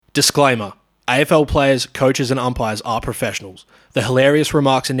Disclaimer. AFL players, coaches and umpires are professionals. The hilarious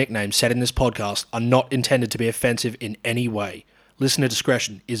remarks and nicknames said in this podcast are not intended to be offensive in any way. Listener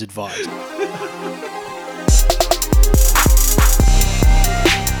discretion is advised.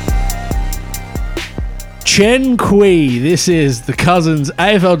 Chen Kui, this is the Cousins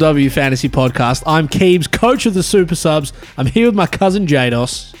AFLW Fantasy Podcast. I'm Keebs, coach of the Super Subs. I'm here with my cousin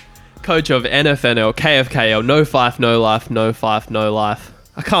Jados. Coach of NFNL, KFKL, no fife, no life, no fife, no life.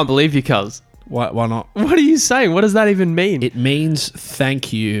 I can't believe you, cuz. Why not? What are you saying? What does that even mean? It means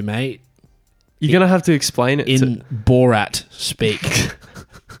thank you, mate. You're going to have to explain it in Borat speak.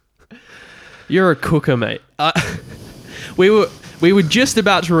 You're a cooker, mate. We were just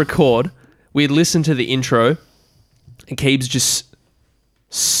about to record. We had listened to the intro, and Keebs just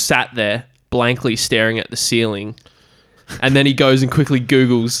sat there blankly staring at the ceiling. And then he goes and quickly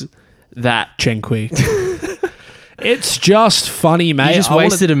Googles that. Chen Kui. It's just funny, mate. You just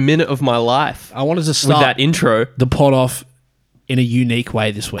wasted a minute of my life. I wanted to start with that intro. The pod off in a unique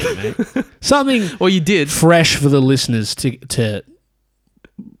way this week, mate. Something well, you did. Fresh for the listeners to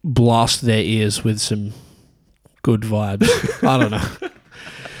blast their ears with some good vibes. I don't know.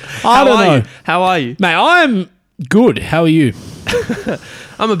 I don't know. How are you? Mate, I'm good. How are you?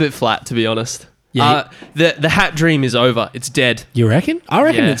 I'm a bit flat, to be honest. Yeah. The hat dream is over. It's dead. You reckon? I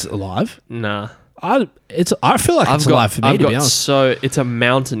reckon it's alive. Nah. I feel like it's alive for me, to be honest. So it's a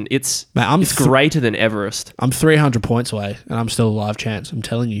mountain. It's greater than Everest. I'm 300 points away, and I'm still a live chance. I'm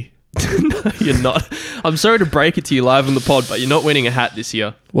telling you. No, you're not. I'm sorry to break it to you live on the pod, but you're not winning a hat this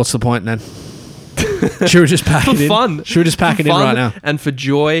year. What's the point then? Should we just pack it in? Fun. Should we just pack it in right now? And for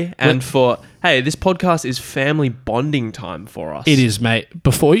joy and for, hey, this podcast is family bonding time for us. It is, mate.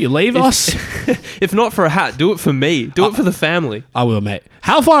 Before you leave us. If not for a hat, do it for me. Do it for the family. I will, mate.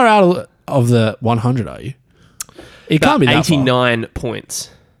 How far out of the 100 are you? It can't be that 89 points.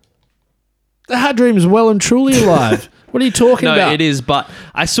 The hat dream is well and truly alive. What are you talking about? No, it is, but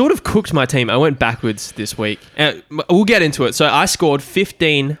I sort of cooked my team. I went backwards this week. We'll get into it. So I scored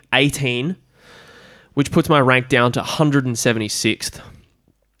 15-18, which puts my rank down to 176th.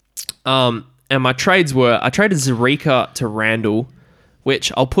 And my trades were, I traded Zarica to Randall,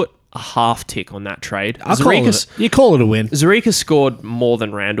 which I'll put a half tick on that trade. You call it a win. Zarica scored more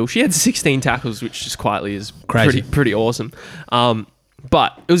than Randall. She had 16 tackles, which just quietly is crazy, pretty awesome.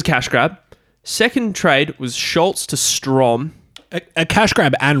 But it was a cash grab. Second trade was Schultz to Strom. A cash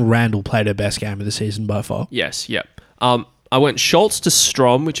grab, and Randall played her best game of the season by far. Yes, yep. I went Schultz to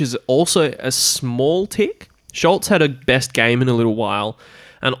Strom, which is also a small tick. Schultz had a best game in a little while.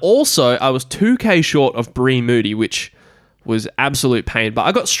 And also, I was 2k short of Bree Moody, which was absolute pain. But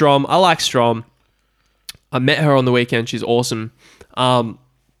I got Strom. I like Strom. I met her on the weekend. She's awesome. And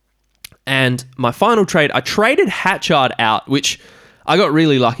my final trade, I traded Hatchard out, which I got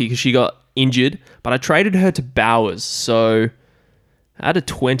really lucky because she got injured. But I traded her to Bowers. So I had a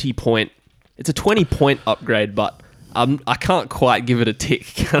 20-point... It's a 20-point upgrade, but I can't quite give it a tick,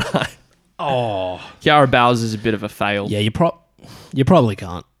 can I? Oh. Kiara Bowers is a bit of a fail. Yeah, you probably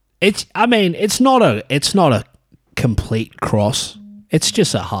can't. It's not a complete cross. It's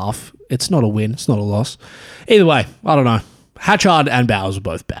just a half. It's not a win. It's not a loss. Either way, I don't know. Hatchard and Bowers were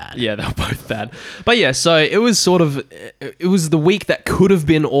both bad. Yeah, they were both bad. But yeah, so it was the week that could have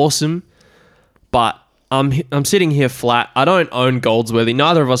been awesome, but I'm sitting here flat. I don't own Goldsworthy.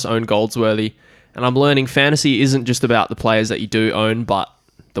 Neither of us own Goldsworthy. And I'm learning fantasy isn't just about the players that you do own, but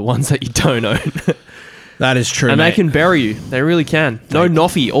the ones that you don't own. That is true, and mate. they can bury you. They really can. No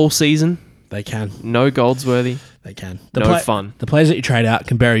Noffy all season. They can. No Goldsworthy. They can. Fun. The players that you trade out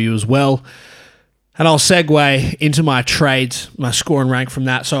can bury you as well. And I'll segue into my trades, my score and rank from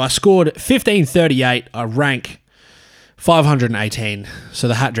that. So I scored 1538. I rank 518. So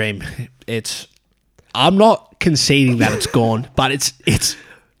the hat dream, I'm not conceding that it's gone, but it's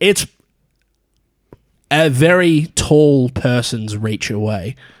a very tall person's reach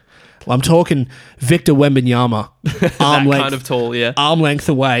away. I'm talking Victor Wembanyama, arm length, kind of tall, yeah, arm length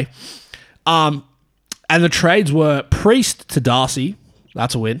away. And the trades were Priest to Darcy.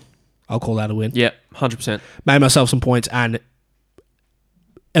 That's a win. I'll call that a win. Yeah, 100%. Made myself some points and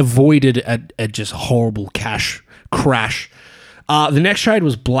avoided a just horrible cash crash. The next trade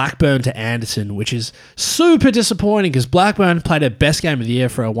was Blackburn to Anderson, which is super disappointing because Blackburn played her best game of the year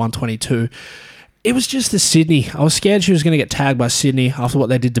for a 122. It was just the Sydney. I was scared she was going to get tagged by Sydney after what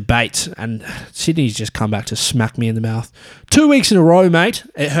they did to Bates, and Sydney's just come back to smack me in the mouth. 2 weeks in a row, mate.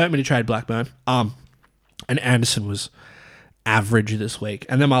 It hurt me to trade Blackburn. And Anderson was average this week.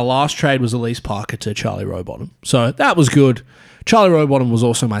 And then my last trade was Elise Parker to Charlie Rowbottom. So that was good. Charlie Rowbottom was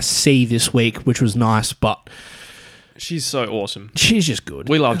also my C this week, which was nice, but She's so awesome. She's just good.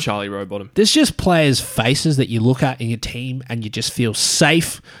 We love Charlie Rowbottom. There's just players' faces that you look at in your team and you just feel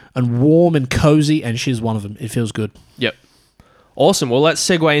safe and warm and cozy, and she's one of them. It feels good. Yep. Awesome. Well, let's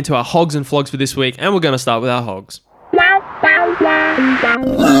segue into our hogs and flogs for this week, and we're going to start with our hogs.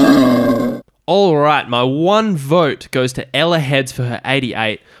 All right, my one vote goes to Ella Heads for her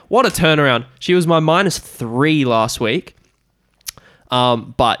 88. What a turnaround. She was my -3 last week.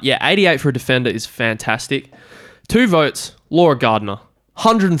 But yeah, 88 for a defender is fantastic. 2 votes, Laura Gardner.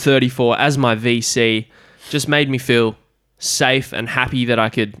 134 as my VC. Just made me feel safe and happy that I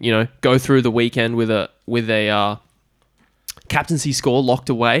could, go through the weekend with a captaincy score locked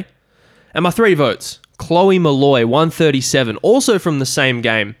away. And my 3 votes, Chloe Malloy, 137, also from the same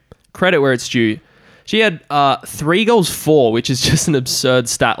game. Credit where it's due. She had 3 goals 4, which is just an absurd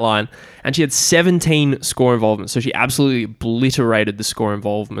stat line. And she had 17 score involvements. So she absolutely obliterated the score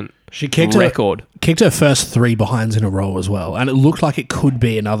involvement She kicked record. Kicked her first 3 behinds in a row as well. And it looked like it could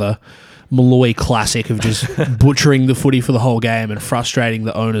be another Malloy classic of just butchering the footy for the whole game and frustrating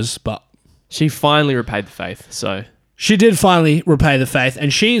the owners. But She finally repaid the faith. So she did finally repay the faith.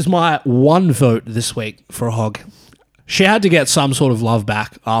 And she is my 1 vote this week for a hog. She had to get some sort of love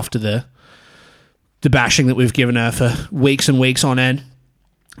back after the bashing that we've given her for weeks and weeks on end.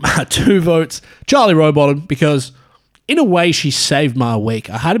 2 votes, Charlie Rowbottom, because in a way she saved my week.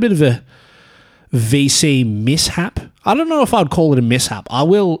 I had a bit of a VC mishap. I don't know if I'd call it a mishap. I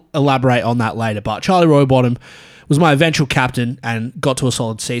will elaborate on that later, but Charlie Rowbottom was my eventual captain and got to a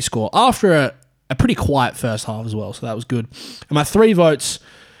solid C score after a pretty quiet first half as well, so that was good. And my 3 votes,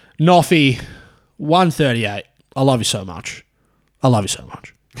 Noffy, 138. I love you so much. I love you so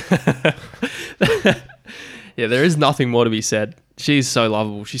much. yeah, there is nothing more to be said. She's so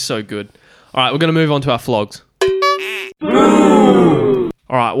lovable. She's so good. All right, we're going to move on to our flogs. All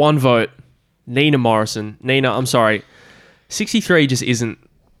right, 1 vote. Nina Morrison. Nina, I'm sorry. 63 just isn't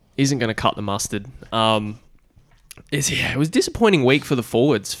going to cut the mustard. It was a disappointing week for the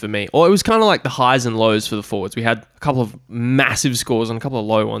forwards for me. Or it was kind of like the highs and lows for the forwards. We had a couple of massive scores and a couple of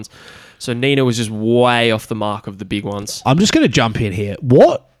low ones. So Nina was just way off the mark of the big ones. I'm just going to jump in here.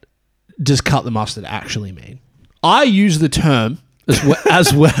 What does cut the mustard actually mean? I use the term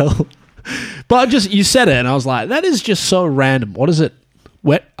as well. But you said it and I was like, that is just so random. What is it?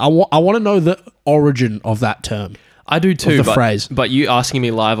 I want to know the origin of that term. I do too, phrase. But you asking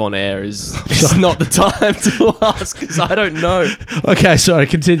me live on air is not the time to ask because I don't know. Okay, sorry,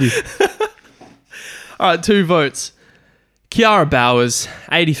 continue. All right, 2 votes. Kiara Bowers,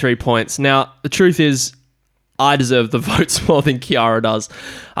 83 points. Now, the truth is, I deserve the votes more than Kiara does.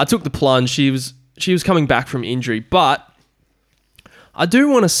 I took the plunge. She was coming back from injury, but I do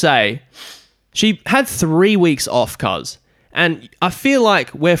want to say she had 3 weeks off, cuz. And I feel like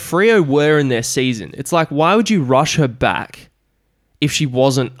where Freo were in their season, it's like, why would you rush her back if she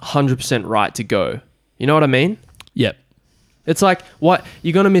wasn't 100% right to go? You know what I mean? Yep. It's like, what?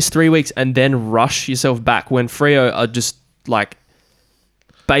 You're going to miss 3 weeks and then rush yourself back when Freo are just like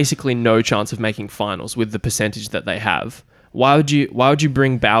basically no chance of making finals with the percentage that they have. Why would you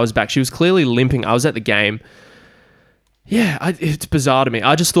bring Bowers back? She was clearly limping. I was at the game. Yeah, it's bizarre to me.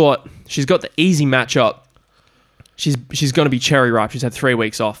 I just thought she's got the easy matchup. She's going to be cherry ripe. She's had 3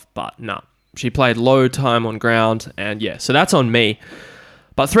 weeks off, but no. She played low time on ground, and yeah, so that's on me.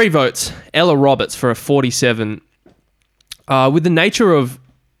 But 3 votes, Ella Roberts for a 47. With the nature of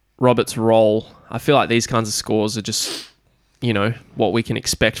Roberts' role, I feel like these kinds of scores are just, what we can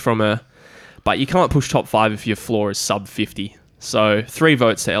expect from her. But you can't push top 5 if your floor is sub 50. So 3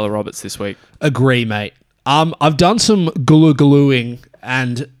 votes to Ella Roberts this week. Agree, mate. I've done some gulooing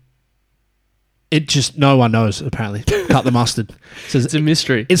and it just, no one knows, apparently. Cut the mustard. It's a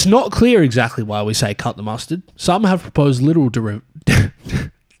mystery. It's not clear exactly why we say cut the mustard. Some have proposed literal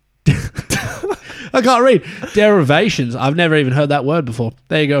I can't read. Derivations. I've never even heard that word before.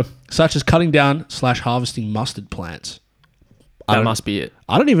 There you go. Such as cutting down / harvesting mustard plants. That must be it.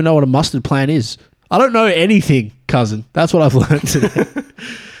 I don't even know what a mustard plant is. I don't know anything, cousin. That's what I've learned today.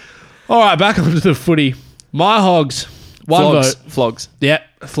 All right, back onto the footy. My hogs. 1 vote. Flogs. Yeah,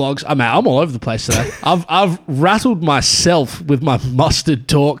 flogs. I'm all over the place today. I've rattled myself with my mustard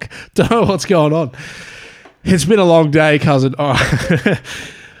talk. Don't know what's going on. It's been a long day, cousin. All right.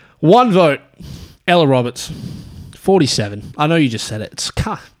 1 vote. Ella Roberts. 47. I know you just said it. It's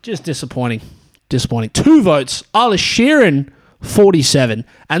just disappointing. 2 votes. Isla Sheeran. 47.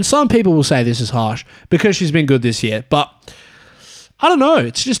 And some people will say this is harsh because she's been good this year. But I don't know.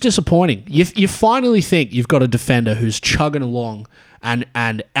 It's just disappointing. You finally think you've got a defender who's chugging along and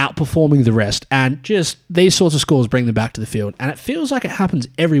outperforming the rest, and just these sorts of scores bring them back to the field. And it feels like it happens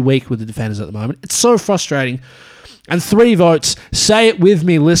every week with the defenders at the moment. It's so frustrating. And 3 votes. Say it with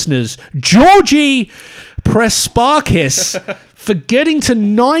me, listeners. Georgie Prespakis for getting to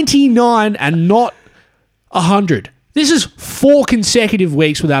 99 and not 100. This is 4 consecutive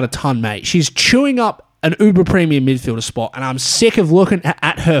weeks without a ton, mate. She's chewing up an uber premium midfielder spot, and I'm sick of looking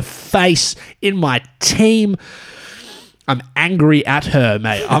at her face in my team. I'm angry at her,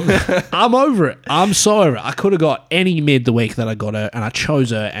 mate. I'm over it. I'm so over it. I could have got any mid the week that I got her, and I chose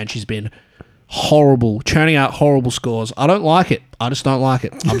her, and she's been horrible, churning out horrible scores. I don't like it. I just don't like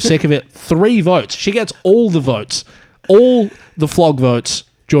it. I'm sick of it. 3 votes. She gets all the votes. All the flog votes.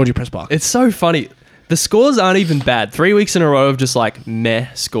 Georgie Pressbach. It's so funny. The scores aren't even bad. 3 weeks in a row of just like meh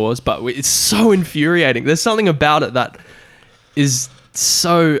scores, but it's so infuriating. There's something about it that is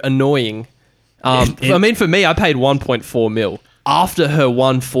so annoying. I mean, for me, I paid 1.4 mil after her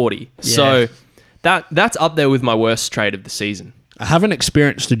 140. Yeah. So that's up there with my worst trade of the season. I haven't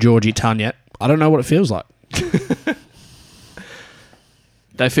experienced a Georgie ton yet. I don't know what it feels like.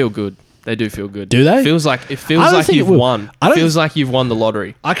 They feel good. They do feel good. Do they? It feels like you've won. It feels like you've won the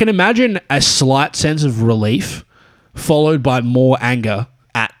lottery. I can imagine a slight sense of relief followed by more anger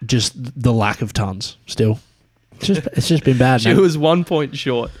at just the lack of tons still. It's just been bad, She was 1 point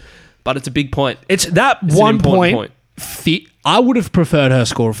short, but it's a big point. It's 1 point. I would have preferred her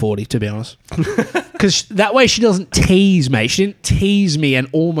score of 40, to be honest. Because that way she doesn't tease me. She didn't tease me and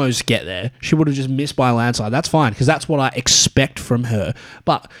almost get there. She would have just missed by a landslide. That's fine, because that's what I expect from her.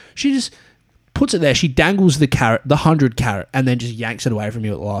 But she just puts it there. She dangles the carrot, the 100 carrot, and then just yanks it away from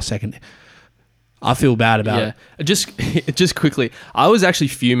you at the last second. I feel bad about it. Just quickly, I was actually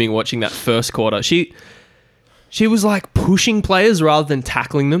fuming watching that first quarter. She was like pushing players rather than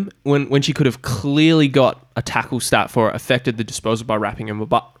tackling them when she could have clearly got a tackle stat for it, affected the disposal by wrapping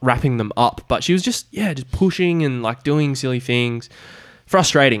them up. But she was just pushing and like doing silly things.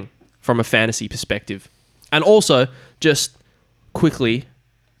 Frustrating from a fantasy perspective. And also, just quickly,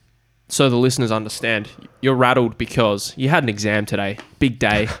 so the listeners understand, you're rattled because you had an exam today. Big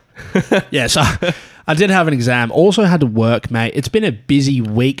day. Yeah, so I did have an exam. Also had to work, mate. It's been a busy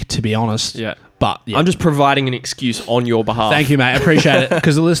week, to be honest. Yeah. But yeah. I'm just providing an excuse on your behalf. Thank you, mate. I appreciate it.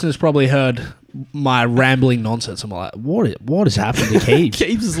 Because the listeners probably heard my rambling nonsense. I'm like, what has happened to Keeves?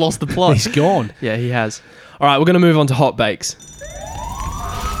 Keeves has lost the plot. He's gone. Yeah, he has. All right, we're going to move on to hot bakes.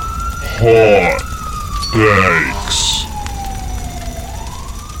 Hot bakes.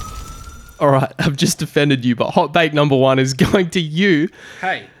 All right, I've just defended you, but hot bake number 1 is going to you.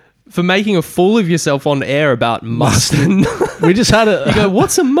 Hey. For making a fool of yourself on air about mustard. We just had You go,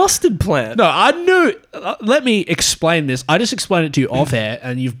 what's a mustard plant? No, I knew... let me explain this. I just explained it to you off air,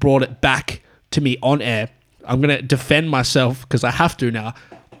 and you've brought it back to me on air. I'm going to defend myself, because I have to now.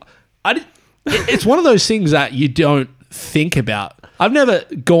 It's one of those things that you don't think about. I've never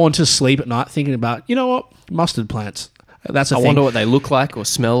gone to sleep at night thinking about, you know what? Mustard plants. That's a thing. I wonder what they look like or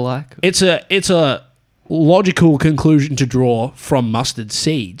smell like. It's a logical conclusion to draw from mustard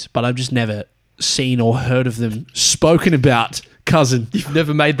seeds, but I've just never seen or heard of them spoken about, cousin. You've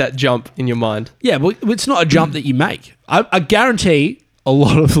never made that jump in your mind. Yeah, well, it's not a jump that you make. I guarantee a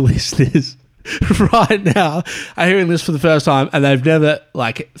lot of listeners right now are hearing this for the first time, and they've never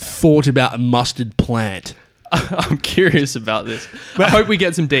thought about a mustard plant. I'm curious about this. I hope we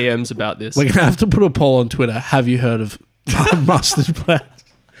get some DMs about this. We're going to have to put a poll on Twitter. Have you heard of mustard plant?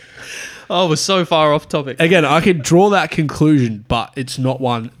 Oh, we're so far off topic. Again, I could draw that conclusion, but it's not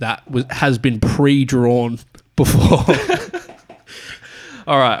one that has been pre-drawn before.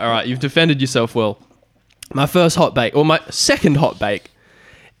 All right. You've defended yourself well. My first hot bake, or my second hot bake,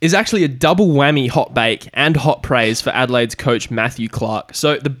 is actually a double whammy hot bake and hot praise for Adelaide's coach, Matthew Clark.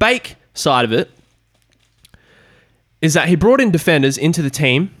 So the bake side of it is that he brought in defenders into the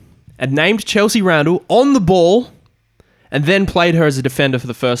team and named Chelsea Randall on the ball and then played her as a defender for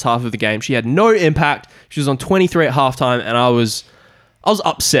the first half of the game. She had no impact. She was on 23 at halftime, and I was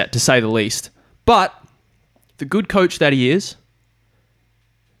upset, to say the least. But the good coach that he is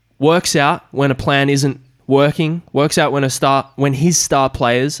works out when a plan isn't working, works out when his star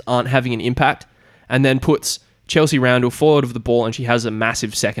players aren't having an impact, and then puts Chelsea Randall forward of the ball, and she has a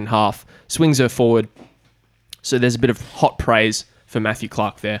massive second half, swings her forward. So there's a bit of hot praise for Matthew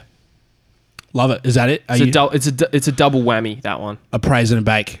Clark there. Love it. Is that it? It's a double whammy, that one. A praise and a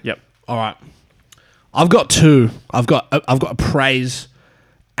bake. Yep. All right. I've got 2. I've got a praise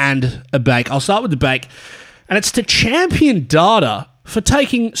and a bake. I'll start with the bake, and it's to Champion Data for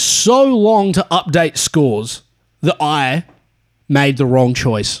taking so long to update scores that I made the wrong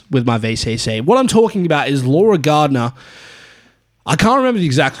choice with my VCC. What I'm talking about is Laura Gardner. I can't remember the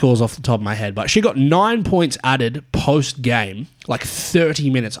exact scores off the top of my head, but she got 9 points added post-game, like 30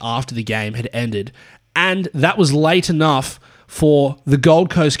 minutes after the game had ended, and that was late enough for the Gold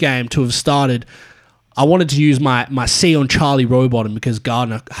Coast game to have started. I wanted to use my C on Charlie Rowbottom because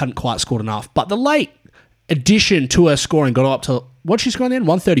Gardner hadn't quite scored enough, but the late addition to her scoring got up to, what'd she score in the end?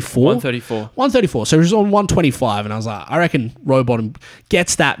 134? 134. 134. So she was on 125, and I was like, I reckon Rowbottom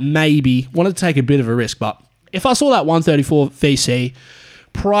gets that maybe. Wanted to take a bit of a risk, but if I saw that 134 VC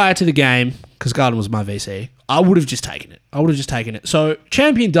prior to the game, because Gardner was my VC, I would have just taken it. So,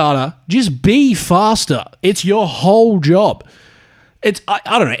 champion data, just be faster. It's your whole job. I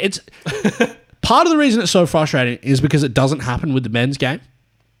don't know. It's part of the reason it's so frustrating is because it doesn't happen with the men's game.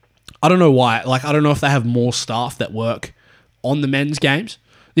 I don't know why. Like, I don't know if they have more staff that work on the men's games.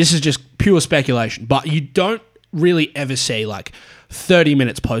 This is just pure speculation. But you don't really ever see, like, 30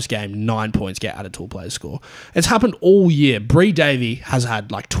 minutes post-game, 9 points get added to a player's score. It's happened all year. Bree Davey has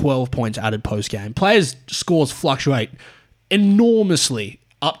had, like, 12 points added post-game. Players' scores fluctuate enormously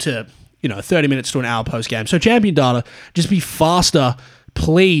up to, 30 minutes to an hour post-game. So, champion data, just be faster,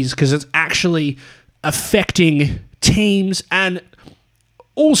 please, because it's actually affecting teams. And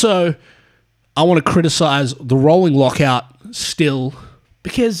also, I want to criticize the rolling lockout still,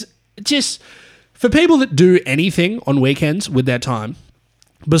 because just for people that do anything on weekends with their time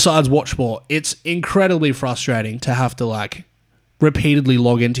besides watch sport, it's incredibly frustrating to have to like repeatedly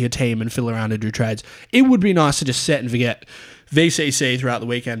log into your team and fill around and do trades. It would be nice to just set and forget VCC throughout the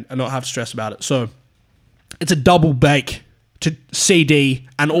weekend and not have to stress about it. So it's a double bake to CD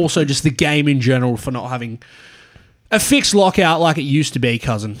and also just the game in general for not having a fixed lockout like it used to be,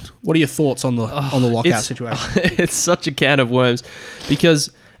 cousin. What are your thoughts on the lockout situation? It's such a can of worms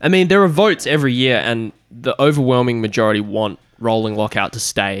because, I mean, there are votes every year and the overwhelming majority want rolling lockout to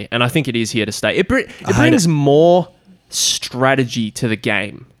stay, and I think it is here to stay. It brings more strategy to the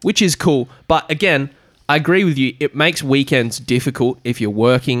game, which is cool. But again, I agree with you. It makes weekends difficult if you're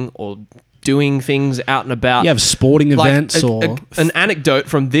working or doing things out and about. You have sporting events or... An anecdote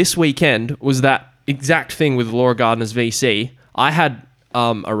from this weekend was that exact thing with Laura Gardner's VC. I had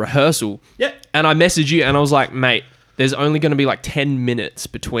a rehearsal, and I messaged you, and I was like, mate, there's only going to be like 10 minutes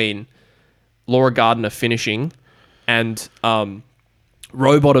between Laura Gardner finishing and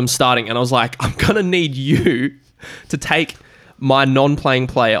Rowbottom starting, and I was like, I'm going to need you to take my non-playing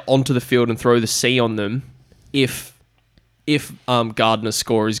player onto the field and throw the C on them if Gardner's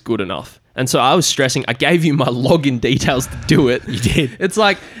score is good enough. And so I was stressing. I gave you my login details to do it. You did. It's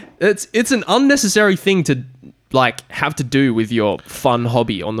like it's an unnecessary thing to like have to do with your fun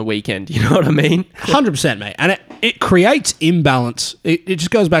hobby on the weekend. You know what I mean? 100%, mate. And it creates imbalance. It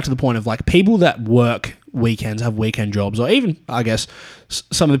just goes back to the point of like people that work weekends, have weekend jobs, or even, I guess,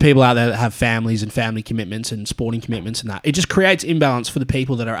 some of the people out there that have families and family commitments and sporting commitments and that. It just creates imbalance for the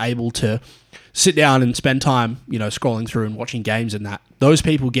people that are able to sit down and spend time, scrolling through and watching games and that. Those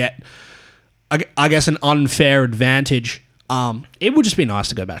people get, I guess, an unfair advantage. It would just be nice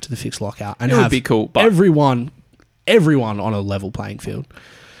to go back to the fixed lockout and have be cool, but everyone on a level playing field.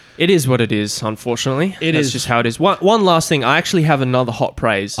 It is what it is, unfortunately. That's just how it is. One last thing. I actually have another hot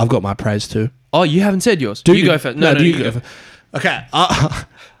praise. I've got my praise too. Oh, you haven't said yours. Do you go first? No, you go first. Okay.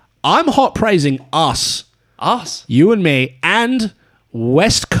 I'm hot praising us. Us? You and me and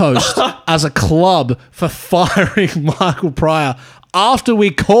West Coast as a club for firing Michael Pryor after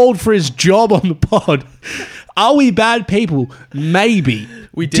we called for his job on the pod. Are we bad people? Maybe.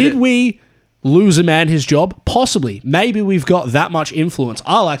 Did we lose a man his job? Possibly. Maybe we've got that much influence.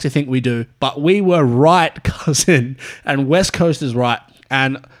 I like to think we do, but we were right, cousin, and West Coast is right.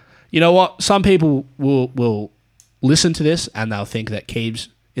 And you know what? Some people will listen to this and they'll think that Keebs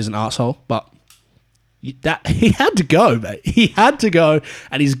is an arsehole, but that he had to go, mate. He had to go,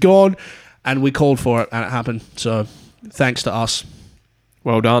 and he's gone, and we called for it, and it happened. So thanks to us.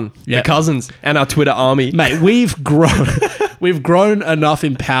 Well done. Your cousins and our Twitter army. Mate, we've grown enough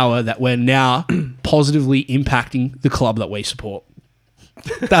in power that we're now positively impacting the club that we support.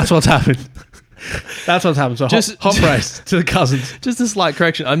 That's what's happened. That's what's happened. So hot praise to the cousins. Just a slight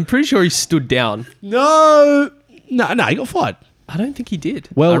correction. I'm pretty sure he stood down. No, he got fired. I don't think he did.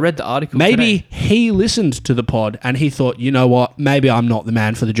 Well, I read the article maybe today. He listened to the pod and he thought, you know what, maybe I'm not the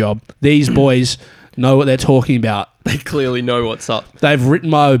man for the job. These boys know what they're talking about. They clearly know what's up. They've written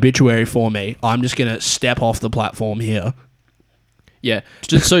my obituary for me. I'm just going to step off the platform here. Yeah.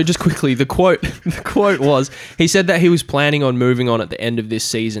 Just quickly, the quote was, he said that he was planning on moving on at the end of this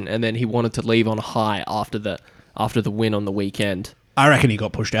season, and then he wanted to leave on a high after the win on the weekend. I reckon he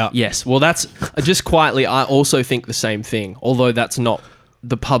got pushed out. Yes. Well, that's just quietly. I also think the same thing, although that's not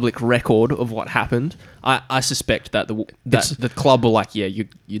the public record of what happened. I suspect that the club were like, yeah,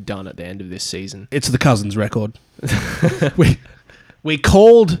 you're done at the end of this season. It's the Cousins record. we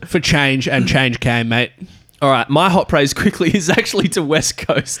called for change and change came, mate. All right, my hot praise quickly is actually to West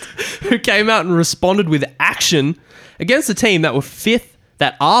Coast, who came out and responded with action against a team that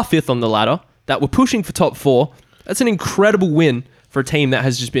are fifth on the ladder, that were pushing for top 4. That's an incredible win for a team that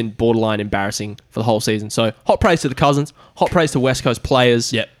has just been borderline embarrassing for the whole season. So hot praise to the Cousins, hot praise to West Coast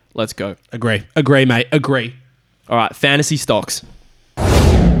players. Yep. Let's go. Agree, mate. Agree. All right, fantasy stocks.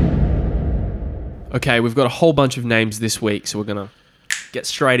 Okay, we've got a whole bunch of names this week, so we're going to get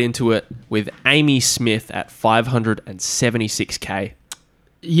straight into it with Amy Smith at 576k.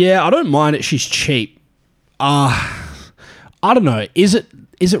 Yeah, I don't mind it. She's cheap. I don't know. Is it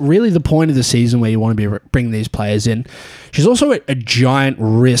really the point of the season where you want to be bringing these players in? She's also a giant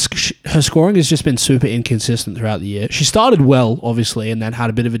risk. Her scoring has just been super inconsistent throughout the year. She started well, obviously, and then had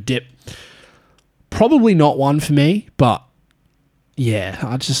a bit of a dip. Probably not one for me, but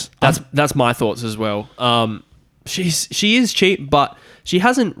yeah, that's my thoughts as well. She is cheap, but she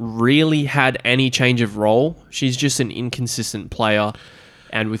hasn't really had any change of role. She's just an inconsistent player.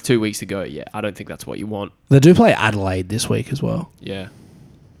 And with 2 weeks to go, yeah, I don't think that's what you want. They do play Adelaide this week as well. Yeah.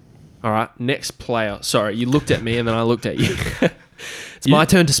 All right, next player. Sorry, you looked at me and then I looked at you. It's my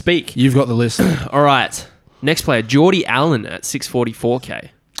turn to speak. You've got the list. All right, next player, Geordie Allen at 644k.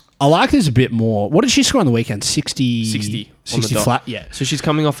 I like this a bit more. What did she score on the weekend? 60 60 flat, yeah. So she's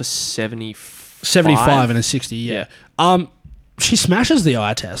coming off a 75. 75 and a 60, yeah. She smashes the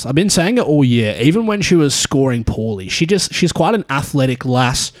eye test. I've been saying it all year. Even when she was scoring poorly, she's quite an athletic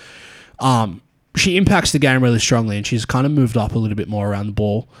lass. She impacts the game really strongly, and she's kind of moved up a little bit more around the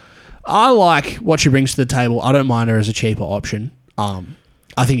ball. I like what she brings to the table. I don't mind her as a cheaper option. I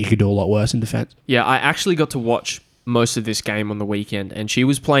think you could do a lot worse in defense. Yeah, I actually got to watch most of this game on the weekend, and she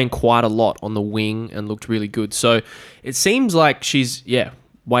was playing quite a lot on the wing and looked really good. So it seems like she's,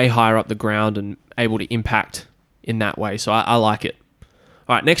 way higher up the ground and able to impact in that way. So I like it.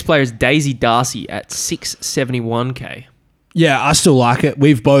 All right, next player is Daisy Darcy at 671k. Yeah, I still like it.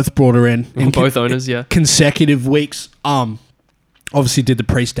 We've both brought her in both owners, yeah. Consecutive weeks. Obviously did the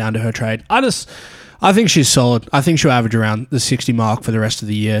priest down to her trade. I think she's solid. I think she'll average around the 60 mark for the rest of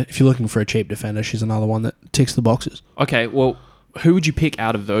the year. If you're looking for a cheap defender, she's another one that ticks the boxes. Okay, well, who would you pick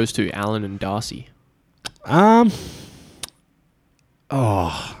out of those two, Allen and Darcy? I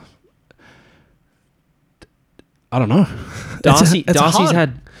don't know. Darcy's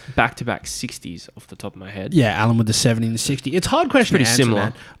had back-to-back 60s off the top of my head. Yeah, Allen with the 70 and the 60. It's a hard question to answer,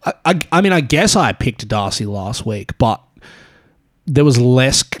 similar. man. I mean, I guess I picked Darcy last week, but there was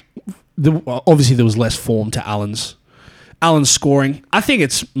less... obviously, there was less form to Allen's scoring. I think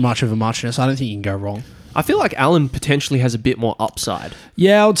it's much of a muchness. I don't think you can go wrong. I feel like Allen potentially has a bit more upside.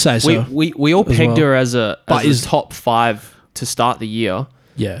 Yeah, I would say so. We all pegged her as a top 5 to start the year.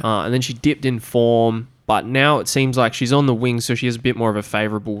 Yeah. And then she dipped in form, but now it seems like she's on the wing, so she has a bit more of a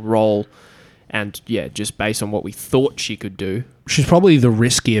favourable role. And yeah, just based on what we thought she could do. She's probably the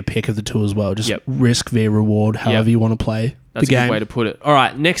riskier pick of the two as well. Just risk via reward, however you want to play That's the game. That's a good way to put it. All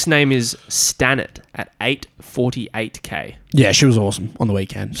right, next name is Stannett at 848k. Yeah, she was awesome on the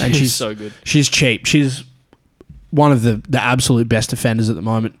weekend. And she's so good. She's cheap. She's one of the absolute best defenders at the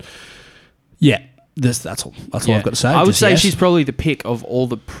moment. Yeah, that's all. That's all I've got to say. I would say she's probably the pick of all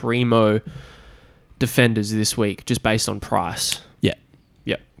the primo defenders this week, just based on price. Yeah.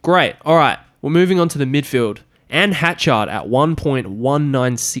 Great. All right. We're moving on to the midfield. Anne Hatchard at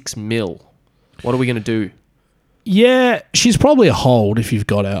 1.196 mil. What are we going to do? Yeah, she's probably a hold if you've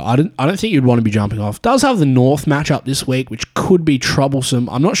got her. I don't think you'd want to be jumping off. Does have the North matchup this week, which could be troublesome.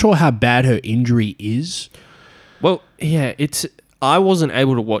 I'm not sure how bad her injury is. Well, yeah, I wasn't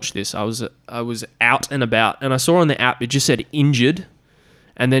able to watch this. I was out and about, and I saw on the app it just said injured,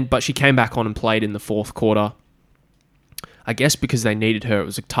 but she came back on and played in the fourth quarter. I guess because they needed her. It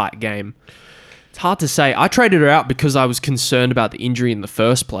was a tight game. It's hard to say. I traded her out because I was concerned about the injury in the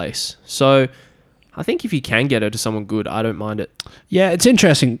first place. So I think if you can get her to someone good, I don't mind it. Yeah, it's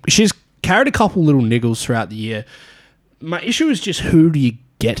interesting. She's carried a couple little niggles throughout the year. My issue is just who do you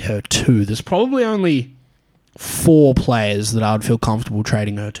get her to? There's probably only 4 players that I would feel comfortable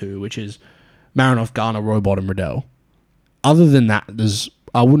trading her to, which is Marinoff, Garner, Robot, and Riddell. Other than that,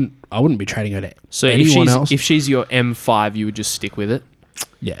 I wouldn't be trading her to anyone else. If she's your M5, you would just stick with it?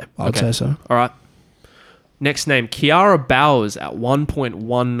 Yeah, I'd say so. All right. Next name, Kiara Bowers at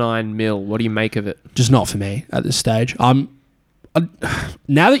 1.19 mil. What do you make of it? Just not for me at this stage. Now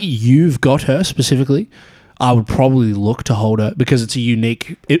that you've got her specifically, I would probably look to hold her because it's a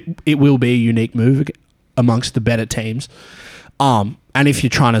unique. It will be a unique move amongst the better teams. And if you're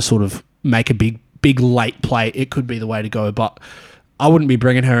trying to sort of make a big late play, it could be the way to go. But I wouldn't be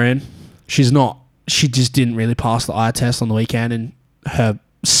bringing her in. She's not. She just didn't really pass the eye test on the weekend, and her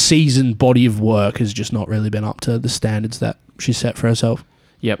seasoned body of work has just not really been up to the standards that she set for herself.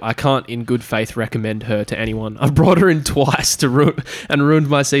 Yep, I can't in good faith recommend her to anyone. I've brought her in twice ruined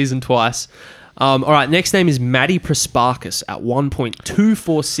my season twice. All right, next name is Maddie Prasparkas at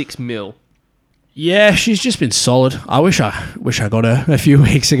 1.246 mil. Yeah, she's just been solid. I wish I got her a few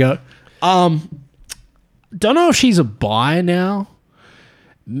weeks ago. Don't know if she's a buy now.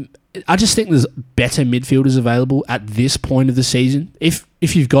 I just think there's better midfielders available at this point of the season. If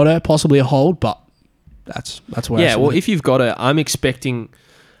you've got her, possibly a hold, but that's where. Yeah, well, if you've got her, I'm expecting.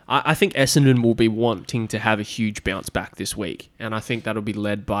 I think Essendon will be wanting to have a huge bounce back this week, and I think that'll be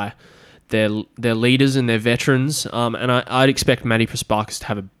led by their leaders and their veterans. And I'd expect Maddie Prasparkas to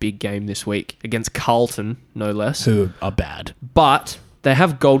have a big game this week against Carlton, no less. Who are bad, but they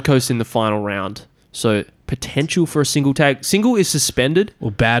have Gold Coast in the final round, so potential for a single tag. Single is suspended.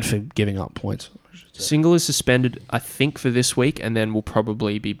 Well, bad for giving up points. Single is suspended, I think, for this week, and then we'll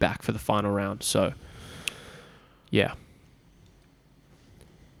probably be back for the final round. So, yeah.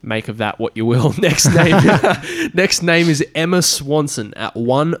 Make of that what you will. Next name is Emma Swanson at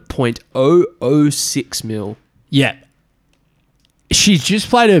 1.006 mil. Yeah. She just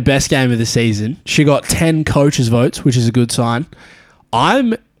played her best game of the season. She got 10 coaches' votes, which is a good sign.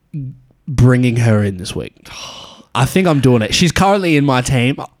 I'm bringing her in this week. I think I'm doing it. She's currently in my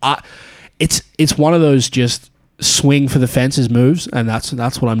team. It's one of those just swing for the fences moves, and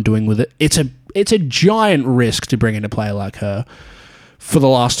that's what I'm doing with it. It's a giant risk to bring in a player like her for the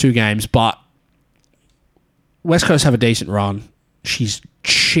last two games, but West Coast have a decent run. She's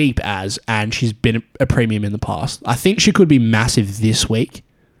cheap and she's been a premium in the past. I think she could be massive this week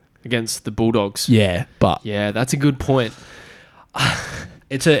against the Bulldogs. Yeah, but yeah, that's a good point. I'm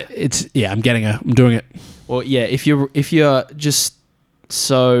getting her. I'm doing it. Well, yeah, if you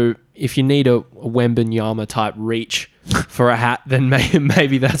need a Wembanyama type reach for a hat, then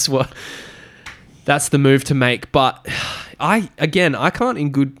maybe that's the move to make. But I can't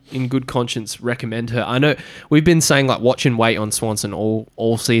in good conscience recommend her. I know we've been saying like watch and wait on Swanson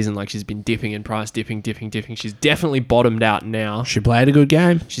all season. Like she's been dipping in price, dipping. She's definitely bottomed out now. She played a good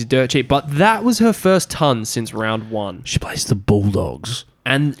game. She's dirt cheap, but that was her first ton since round 1. She plays the Bulldogs.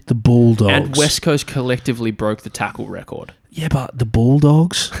 And the Bulldogs. And West Coast collectively broke the tackle record. Yeah, but the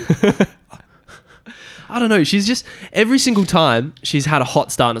Bulldogs. I don't know. She's just every single time she's had a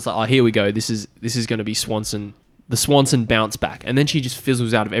hot start, and it's like, oh, here we go. This is going to be Swanson. The Swanson bounce back, and then she just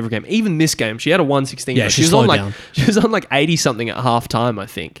fizzles out of every game. Even this game, she had a 116. Yeah, she slowed down. She was on like 80 something at half time, I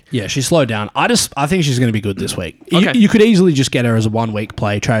think. Yeah, she slowed down. I think she's going to be good this week. Okay. You could easily just get her as a 1 week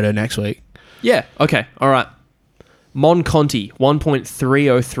play, trade her next week. Yeah. Okay. All right. Mon Conti,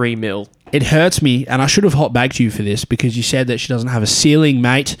 1.303 mil. It hurts me, and I should have hot bagged you for this because you said that she doesn't have a ceiling,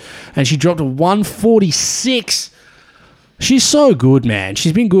 mate, and she dropped a 146. She's so good, man.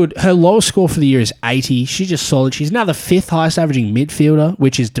 She's been good. Her lowest score for the year is 80. She's just solid. She's now the 5th highest averaging midfielder,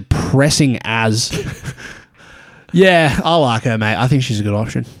 which is depressing as... Yeah, I like her, mate. I think she's a good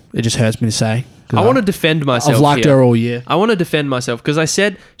option. It just hurts me to say. I want to defend myself. I've liked her all year. I want to defend myself because I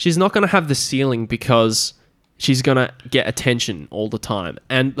said she's not going to have the ceiling because she's going to get attention all the time.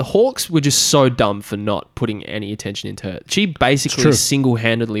 And the Hawks were just so dumb for not putting any attention into her. She basically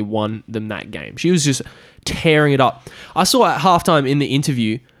single-handedly won them that game. She was just tearing it up. I saw at halftime in the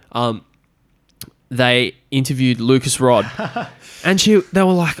interview, they interviewed Lucas Rod. And they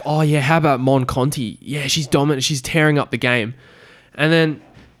were like, oh, yeah, how about Mon Conti? Yeah, she's dominant. She's tearing up the game. And then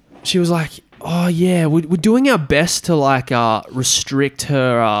she was like, oh, yeah, we're doing our best to like restrict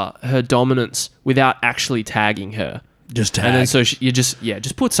her dominance without actually tagging her. Just tag. And then so you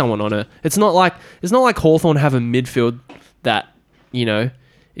just put someone on her. It's not like Hawthorn have a midfield that,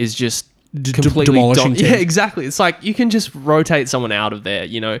 is just completely demolishing. Yeah, exactly. It's like you can just rotate someone out of there,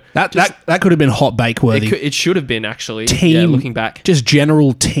 That could have been hot bake worthy. It should have been actually. Team, looking back. Just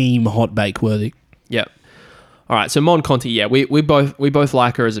general team hot bake worthy. Yep. All right, so Mon Conti, yeah, we both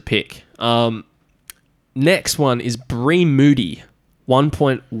like her as a pick. Next one is Bree Moody,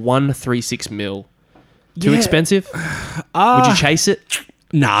 1.136 mil. Too expensive? Would you chase it?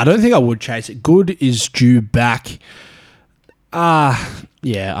 Nah, I don't think I would chase it. Good is due back.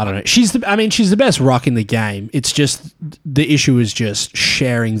 Yeah, I don't know. She's the best ruck in the game. It's just the issue is just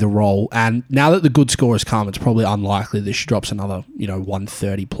sharing the role. And now that the good score has come, it's probably unlikely that she drops another,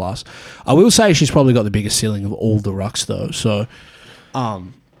 130 plus. I will say she's probably got the biggest ceiling of all the rucks though. So,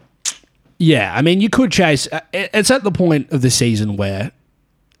 Yeah, I mean, you could chase. It's at the point of the season where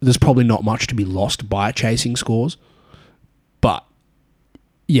there's probably not much to be lost by chasing scores. But,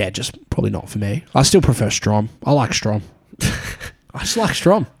 yeah, just probably not for me. I still prefer Strom. I like Strom. I just like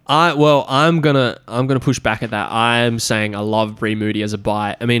Strom. I'm gonna push back at that. I'm saying I love Bree Moody as a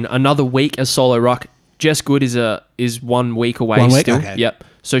buy. I mean, another week as solo ruck. Jess Good is 1 week away 1 week? still. Okay. Yep.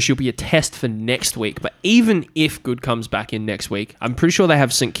 So she'll be a test for next week. But even if Good comes back in next week, I'm pretty sure they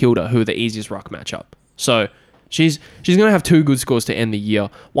have St Kilda, who are the easiest ruck matchup. So she's going to have 2 good scores to end the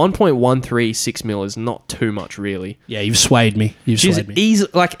year. 1.136 mil is not too much, really. Yeah, you've swayed me. She's easy,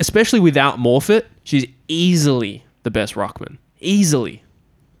 like especially without Morfitt, she's easily the best ruckman. Easily.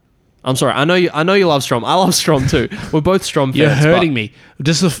 I'm sorry. I know you love Strom. I love Strom too. We're both Strom fans. You're hurting me.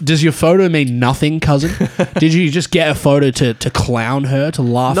 Does your photo mean nothing, cousin? Did you just get a photo to clown her, to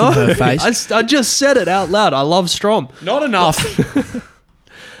laugh in her face? I just said it out loud. I love Strom. Not enough.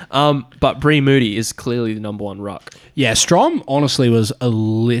 But Bree Moody is clearly the number 1 ruck. Yeah, Strom honestly was a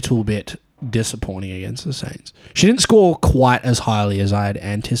little bit disappointing against the Saints. She didn't score quite as highly as I had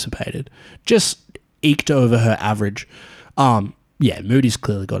anticipated. Just eked over her average. Yeah, Moody's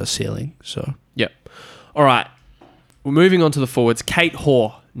clearly got a ceiling. So Yep. All right. We're moving on to the forwards. Kate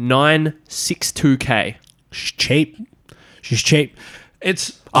Hoare, 962K. she's cheap. She's cheap.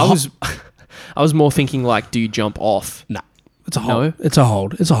 I was more thinking like, do you jump off? No, it's a hold. No? It's a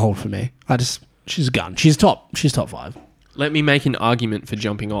hold. It's a hold for me. She's a gun. She's top 5. Let me make an argument for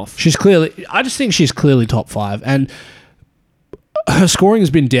jumping off. I just think she's clearly top 5, and her scoring has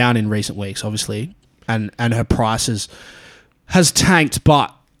been down in recent weeks, obviously, and her prices has tanked,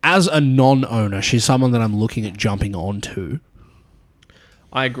 but as a non-owner, she's someone that I'm looking at jumping onto.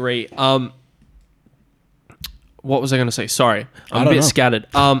 I agree. What was I going to say? Sorry. I'm a bit know. scattered.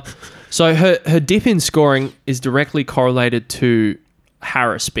 So her dip in scoring is directly correlated to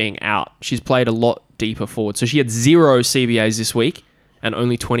Harris being out. She's played a lot deeper forward. So she had 0 CBAs this week and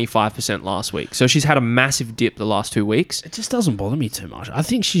only 25% last week. So she's had a massive dip the last 2 weeks. It just doesn't bother me too much. I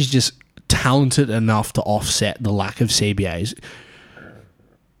think she's just talented enough to offset the lack of CBAs.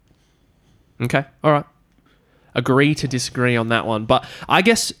 Okay. All right. Agree to disagree on that one. But I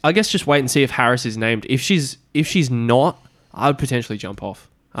guess just wait and see if Harris is named. If she's not, I would potentially jump off.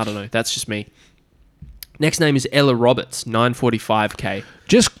 I don't know. That's just me. Next name is Ella Roberts, 945K.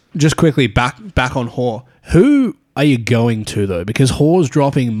 Just quickly back on Hoare. Who are you going to though? Because Hoare's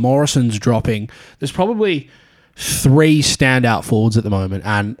dropping, Morrison's dropping. There's probably 3 standout forwards at the moment,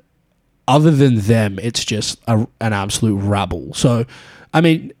 and other than them, it's just an absolute rabble. So, I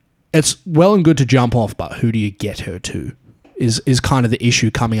mean, it's well and good to jump off, but who do you get her to? Is kind of the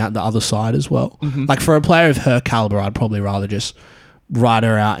issue coming out the other side as well. Mm-hmm. Like for a player of her caliber, I'd probably rather just ride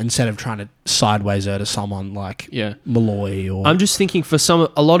her out instead of trying to sideways her to someone like Malloy. Or I'm just thinking for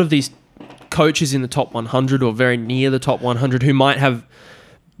a lot of these coaches in the top 100 or very near the top 100 who might have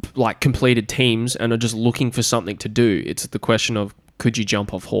like completed teams and are just looking for something to do. It's the question of, could you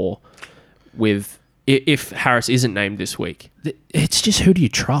jump off Hoare if Harris isn't named this week? It's just, who do you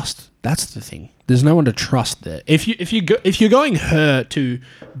trust? That's the thing. There's no one to trust there. If you're going her to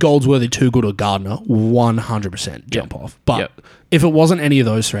Goldsworthy, Too Good, or Gardner, 100% jump off. But if it wasn't any of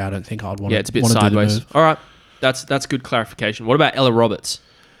those 3, I don't think I'd want to. Yeah, it's a bit sideways. All right, that's good clarification. What about Ella Roberts?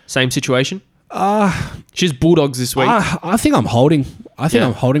 Same situation. She's Bulldogs this week. I think I'm holding.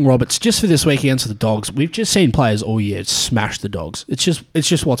 I'm holding Roberts just for this week against the Dogs. We've just seen players all year smash the Dogs. It's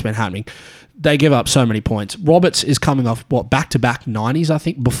just what's been happening. They give up so many points. Roberts is coming off back-to-back 90s, I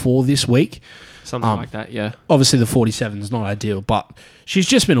think, before this week. Something like that, yeah. Obviously, the 47 is not ideal, but she's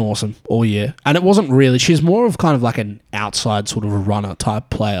just been awesome all year. And it wasn't really... She's more of kind of like an outside sort of a runner type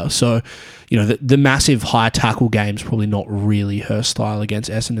player. So, the massive high tackle game's probably not really her style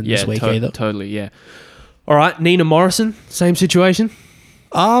against Essendon this week either. Totally, yeah. All right, Nina Morrison, same situation.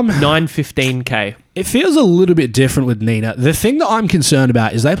 915K. It feels a little bit different with Nina. The thing that I'm concerned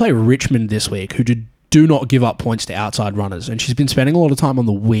about is they play Richmond this week, who do not give up points to outside runners, and she's been spending a lot of time on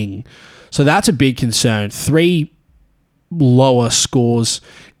the wing. So that's a big concern. 3 lower scores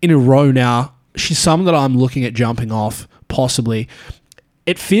in a row now. She's someone that I'm looking at jumping off, possibly.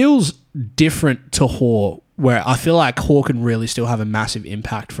 It feels different to Hoare, where I feel like Hoare can really still have a massive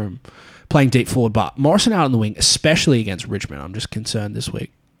impact from playing deep forward, but Morrison out on the wing, especially against Richmond, I'm just concerned this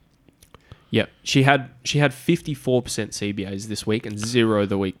week. Yep. She had 54% CBAs this week and 0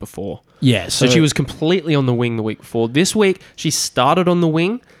 the week before. Yeah. So she was completely on the wing the week before. This week, she started on the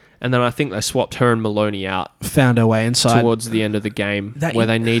wing, and then I think they swapped her and Maloney out. Found her way inside. Towards the end of the game, where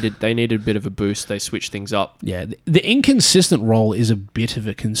they needed a bit of a boost. They switched things up. Yeah. The inconsistent role is a bit of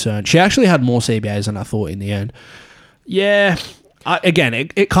a concern. She actually had more CBAs than I thought in the end. Yeah. Again,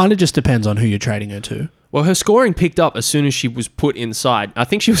 it kind of just depends on who you're trading her to. Well, her scoring picked up as soon as she was put inside. I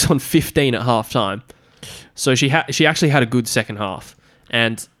think she was on 15 at halftime. So she actually had a good second half.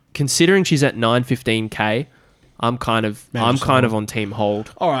 And considering she's at 915k, I'm kind of on team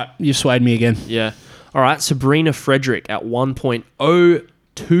hold. All right, you swayed me again. Yeah. All right, Sabrina Frederick at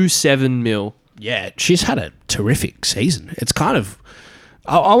 1.027 mil. Yeah, she's had a terrific season. It's kind of,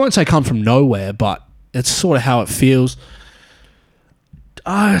 I won't say come from nowhere, but it's sort of how it feels.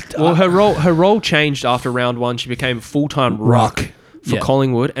 Well, her role changed after round one. She became a full-time ruck for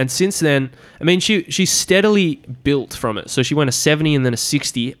Collingwood, and since then, I mean, she steadily built from it. So she went a 70 and then a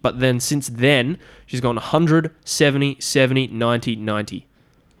 60, but then since then, she's gone 100, 70, 70, 90, 90.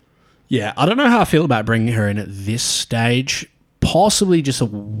 Yeah, I don't know how I feel about bringing her in at this stage. Possibly just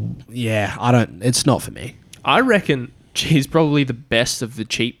it's not for me. I reckon she's probably the best of the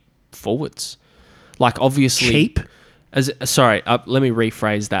cheap forwards. Like, obviously... Cheap? Let me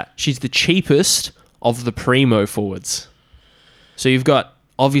rephrase that. She's the cheapest of the primo forwards. So you've got,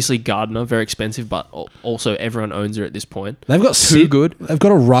 obviously, Gardner, very expensive, but also everyone owns her at this point. They've got good. They've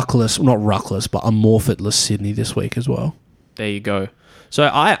got a not ruckless, but a Morfettless Sydney this week as well. There you go. So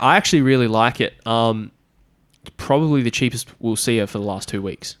I actually really like it. Probably the cheapest we'll see her for the last 2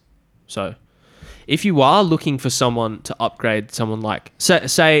 weeks. So if you are looking for someone to upgrade, someone like,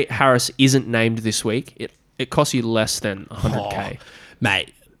 say Harris isn't named this week, it costs you less than 100k.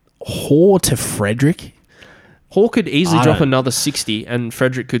 Mate, Hoare to Frederick? Hoare could easily drop another 60 and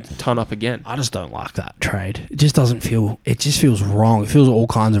Frederick could turn up again. I just don't like that trade. It just feels wrong. It feels all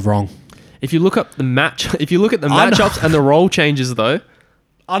kinds of wrong. If you look at the matchups and the role changes though,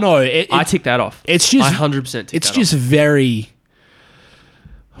 I know. I tick that off. It's just... I 100% tick that off. It's just very...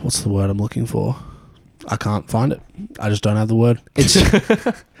 What's the word I'm looking for? I can't find it. I just don't have the word. It's...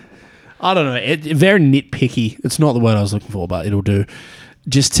 I don't know. Very nitpicky. It's not the word I was looking for, but it'll do.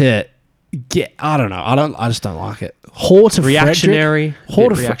 Just to get... I don't know. I just don't like it. Hoare to reactionary.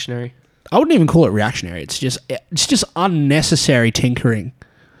 Frederick. Reactionary. I wouldn't even call it reactionary. It's just unnecessary tinkering.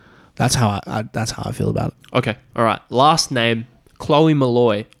 That's how I feel about it. Okay. All right. Last name... Chloe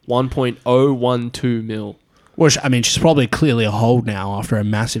Malloy, 1.012 mil. Which, I mean, she's probably clearly a hold now after a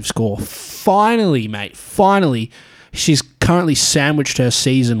massive score. Finally, mate, finally. She's currently sandwiched her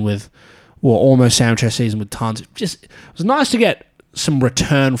season with, well, almost sandwiched her season with tons. It was nice to get some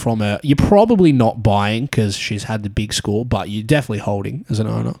return from her. You're probably not buying because she's had the big score, but you're definitely holding as an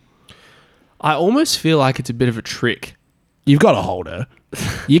owner. I almost feel like it's a bit of a trick. You've got to hold her.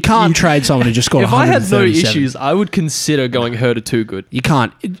 You can't trade someone who just scored 137. If I had no issues, I would consider going her to too good. You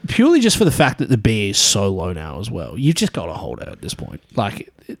can't. Purely just for the fact that the B is so low now as well. You've just got to hold her at this point. Like,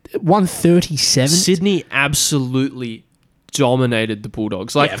 137? Sydney absolutely dominated the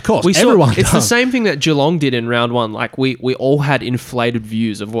Bulldogs. Like, yeah, of course. It's the same thing that Geelong did in round one. Like, we all had inflated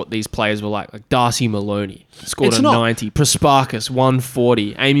views of what these players were like. Like, Darcy Maloney scored 90. Prasparkas,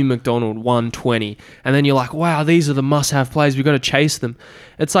 140. Amy McDonald, 120. And then you're like, wow, these are the must-have players. We've got to chase them.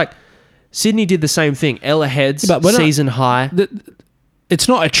 It's like, Sydney did the same thing. Ella Heads, season high. It's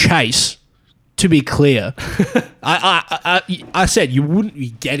not a chase, to be clear. I said you wouldn't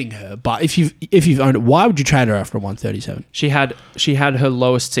be getting her, but if you've owned it, why would you trade her after 137? She had her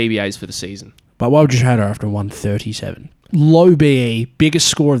lowest CBAs for the season. But why would you trade her after 137? Low BE, biggest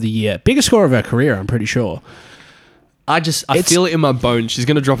score of the year, biggest score of her career, I'm pretty sure. I feel it in my bones. She's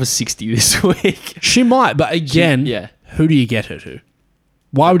going to drop a 60 this week. She might, but again, who do you get her to?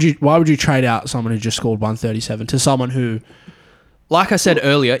 Why would you trade out someone who just scored 137 to someone who... Like I said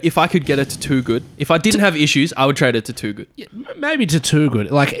earlier, if I could get it to too good, if I didn't have issues, I would trade it to too good. Yeah, maybe to too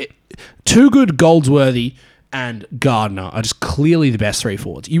good. Like, too good, Goldsworthy, and Gardner are just clearly the best three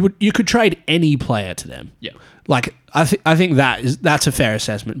forwards. You could trade any player to them. Yeah. Like, I think that's a fair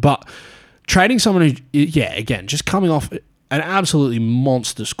assessment. But trading someone who, again, just coming off an absolutely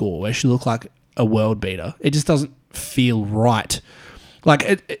monster score where she looked like a world beater, it just doesn't feel right.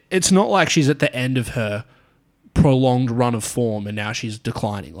 Like, it's not like she's at the end of her prolonged run of form and now she's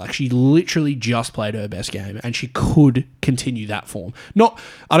declining. Like, she literally just played her best game and she could continue that form.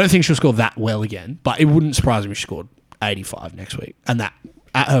 I don't think she'll score that well again, but it wouldn't surprise me if she scored 85 next week. And that,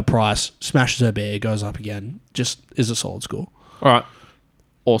 at her price, smashes her beer, goes up again, just is a solid score. All right.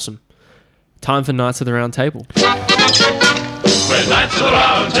 Awesome. Time for Knights of the Round Table. We're Knights of the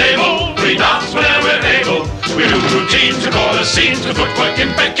Round Table. We dance whenever we're able. We do routines, we call the scenes, to footwork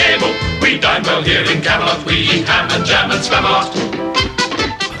impeccable. We dine well here in Camelot. We eat ham and jam and spam a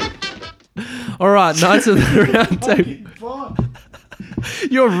lot. All right, Knights of the Round Table.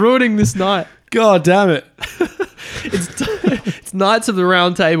 You're ruining this night. God damn it. It's Knights of the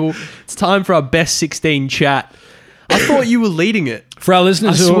Round Table. It's time for our best 16 chat. I thought you were leading it. For our I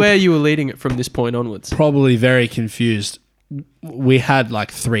listeners who swear are you were leading it from this point onwards. probably very confused, we had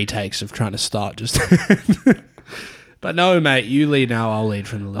like 3 takes of trying to start just. But no, mate, you lead now. I'll lead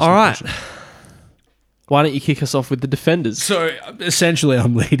from the listener. All right. question. Why don't you kick us off with the defenders? So essentially,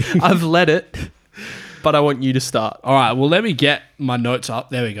 I'm leading. I've led it, but I want you to start. All right. Well, let me get my notes up.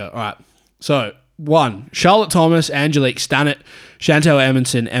 There we go. All right. So 1, Charlotte Thomas, Angelique Stannett, Chantel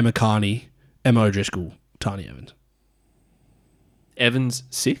Edmondson, Emma Carney, Emma O'Driscoll, Tani Evans. Evans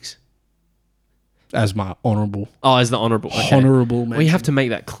 6? As my honourable. Oh, as the honourable. Okay. Honourable mention. Well, you have to make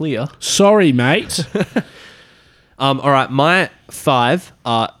that clear. Sorry, mate. All right, my 5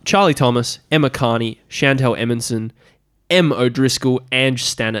 are Charlie Thomas, Emma Carney, Chantel Edmondson, M. O'Driscoll, Ange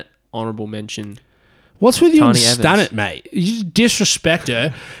Stannett, honourable mention. What's with you and Tani Evans. Stannett, mate? You just disrespect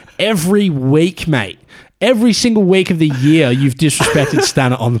her every week, mate. Every single week of the year, you've disrespected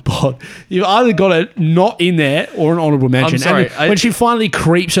Stannett on the pod. You've either got it not in there or an honourable mention. I'm sorry, And when she finally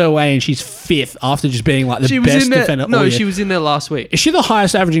creeps her way and she's 5th after just being like the She was best in there. defender. No, all year. she was in there last week. Is she the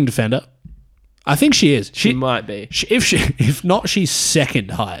highest averaging defender? I think she is. She might be. If not, she's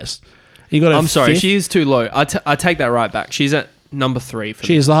second highest. You got. I'm sorry, 5th? she is too low. I take that right back. She's at number 3 for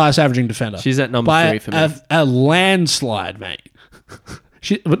She me. is the highest averaging defender. She's at number by 3 for me. a landslide, mate.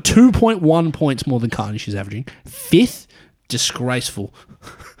 But 2.1 points more than Carney she's averaging. 5th? Disgraceful.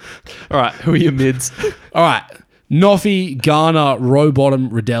 All right, who are your mids? All right. Noffy, Garner, Rowbottom,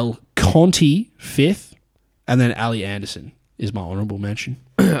 Riddell, Conti, 5th. And then Ali Anderson is my honourable mention.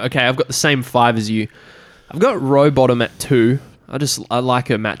 Okay, I've got the same 5 as you. I've got Rowbottom at 2. I like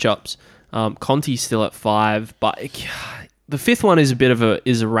her matchups. Conti's still at 5, but the 5th one is a bit of a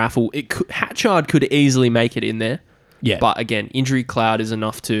raffle. Hatchard could easily make it in there. Yeah. But again, injury cloud is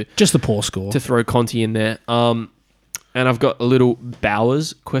enough to Just the poor score. throw Conti in there. And I've got a little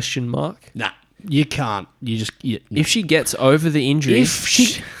Bowers question mark. Nah, you can't. You just... If she gets over the injury, If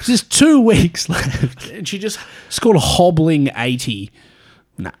she... There's 2 weeks left and she just scored a hobbling 80.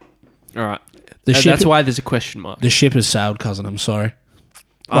 Nah. all right. The ship- That's why there's a question mark. The ship has sailed, cousin. I'm sorry.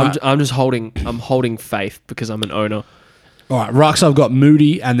 I'm just holding faith because I'm an owner. All right. Rucks, I've got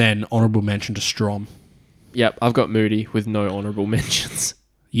Moody and then honourable mention to Strom. Yep, I've got Moody with no honourable mentions.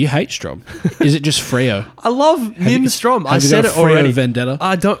 You hate Strom. Is it just Freo? I love Min Strom. I Have you said got it a Freo already. vendetta?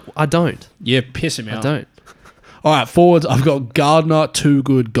 I don't. Yeah, piss him out. I don't. All right, forwards, I've got Gardner, Too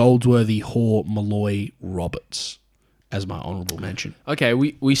Good, Goldsworthy, Hoare, Malloy, Roberts as my honourable mention. Okay,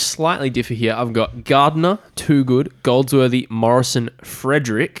 we slightly differ here. I've got Gardner, Too Good, Goldsworthy, Morrison,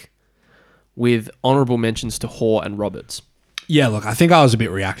 Frederick, with honourable mentions to Hoare and Roberts. Yeah, look, I think I was a bit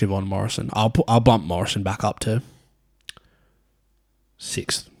reactive on Morrison. I'll bump Morrison back up to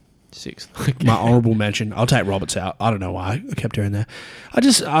 6th. 6th. My honourable mention. I'll take Roberts out. I don't know why I kept her in there.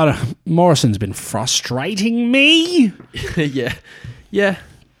 Morrison's been frustrating me. Yeah.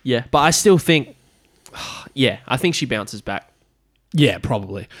 But I still think, I think she bounces back. Yeah,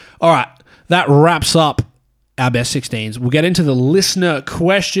 probably. All right, that wraps up our best 16s. We'll get into the listener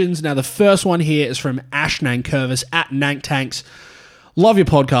questions. Now, the first one here is from Ash Nankervis at Nanktanks. Love your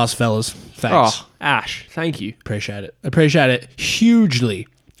podcast, fellas. Thanks. Oh, Ash, thank you. Appreciate it hugely.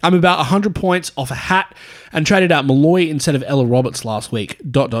 I'm about 100 points off a hat and traded out Malloy instead of Ella Roberts last week. ...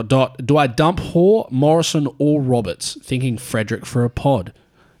 Do I dump Hoare, Morrison, or Roberts? Thinking Frederick for a pod.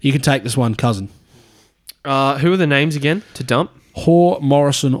 You can take this one, cousin. Who are the names again to dump? Hoare,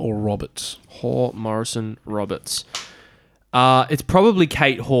 Morrison, or Roberts? Hoare, Morrison, Roberts. It's probably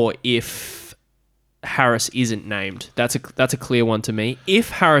Kate Hoare if Harris isn't named. That's a clear one to me. If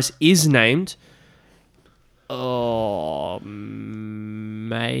Harris is named, maybe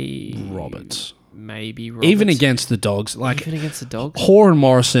Roberts. Even against the Dogs. even against the Dogs. Hoare and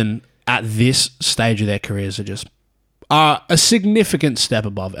Morrison at this stage of their careers are just a significant step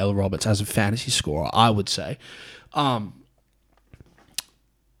above Ella Roberts as a fantasy scorer, I would say.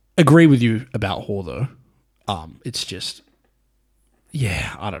 Agree with you about Hoare, though. It's just...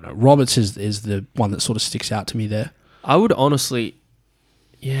 Yeah, I don't know. Roberts is the one that sort of sticks out to me there. I would honestly...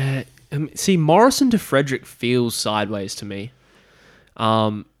 Yeah... see, Morrison to Frederick feels sideways to me.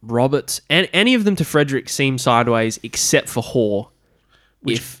 Roberts... and any of them to Frederick seem sideways except for Hoare.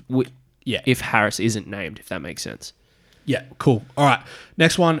 If Harris isn't named, if that makes sense. Yeah, cool. All right.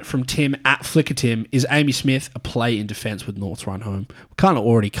 Next one from Tim at Flicker Tim. Is Amy Smith a play in defence with North's run home? We kind of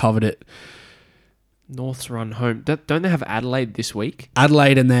already covered it. North's run home. Don't they have Adelaide this week?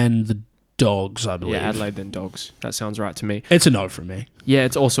 Adelaide and then the Dogs, I believe. Yeah, Adelaide then Dogs. That sounds right to me. It's a no from me. Yeah,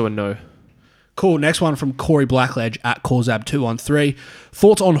 it's also a no. Cool. Next one from Corey Blackledge at Corzab213.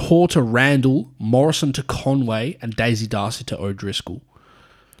 Thoughts on Hoare to Randall, Morrison to Conway, and Daisy Darcy to O'Driscoll?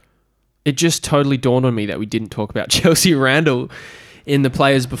 it just totally dawned on me that we didn't talk about Chelsea Randall in the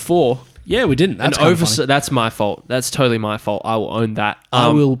players before. Yeah, we didn't. That's That's my fault. That's totally my fault. I will own that. I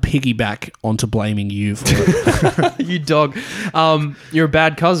will piggyback onto blaming you for it. You dog. You're a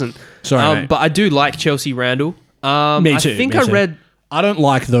bad cousin. Sorry, mate. But I do like Chelsea Randall. Me too. I think me I too. read... I don't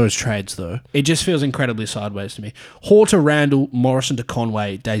like those trades, though. It just feels incredibly sideways to me. Hoare to Randall, Morrison to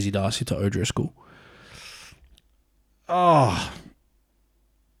Conway, Daisy Darcy to O'Driscoll. Oh.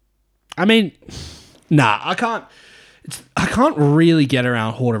 I mean, I can't... I can't really get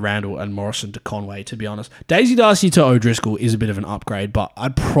around Hoare to Randall and Morrison to Conway, to be honest. Daisy Darcy to O'Driscoll is a bit of an upgrade, but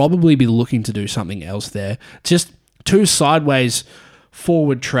I'd probably be looking to do something else there. Just two sideways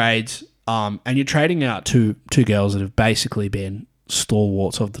forward trades, and you're trading out two girls that have basically been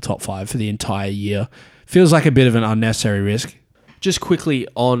stalwarts of the top 5 for the entire year. Feels like a bit of an unnecessary risk. Just quickly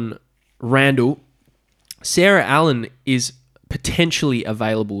on Randall, Sarah Allen is potentially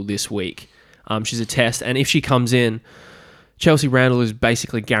available this week. She's a test, and if she comes in, Chelsea Randall is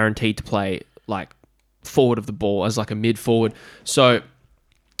basically guaranteed to play like forward of the ball as like a mid forward. So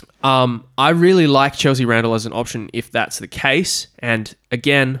I really like Chelsea Randall as an option if that's the case. And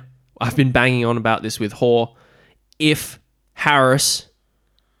again, I've been banging on about this with Hoare. If Harris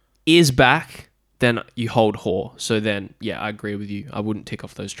is back, then you hold Hoare. So then, yeah, I agree with you. I wouldn't tick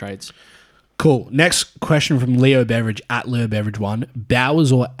off those trades. Cool. Next question from Leo Beveridge at Leo Beveridge 1.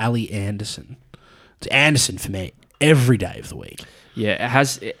 Bowers or Ali Anderson? It's Anderson for me every day of the week. Yeah,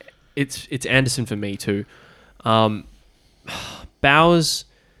 it's Anderson for me too. Bowers,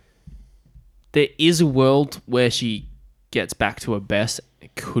 there is a world where she gets back to her best.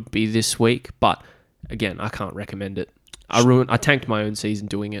 It could be this week, but again, I can't recommend it. I tanked my own season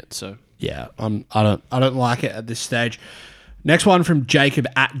doing it, so yeah, I don't like it at this stage. Next one from Jacob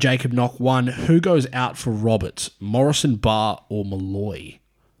at Jacob Knock 1. Who goes out for Roberts? Morrison, Barr, or Malloy?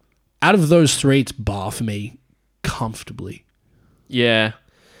 Out of those three, it's Barr for me, comfortably. Yeah.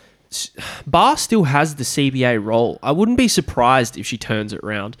 Barr still has the CBA role. I wouldn't be surprised if she turns it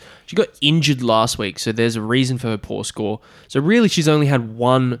around. She got injured last week, so there's a reason for her poor score. So really, she's only had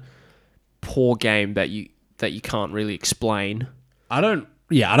one poor game that you can't really explain. I don't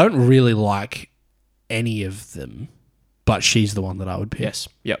really like any of them, but she's the one that I would pick. Yes.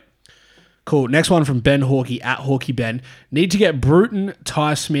 Yep. Cool. Next one from Ben Hawkey at Hawkey Ben. Need to get Bruton,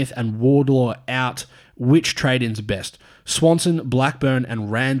 Ty Smith, and Wardlaw out. Which trade-in's best? Swanson, Blackburn,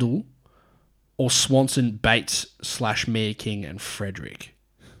 and Randall, or Swanson, Bates / Mia King and Frederick?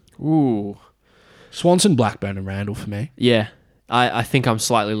 Ooh. Swanson, Blackburn, and Randall for me. Yeah. I think I'm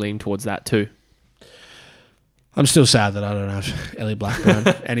slightly leaning towards that too. I'm still sad that I don't have Ellie Blackburn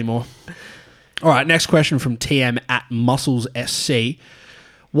anymore. All right, next question from TM at Muscles SC.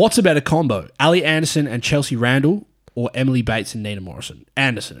 What's a better combo? Ali Anderson and Chelsea Randall, or Emily Bates and Nina Morrison?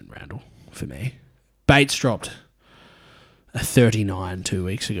 Anderson and Randall for me. Bates dropped a 39 2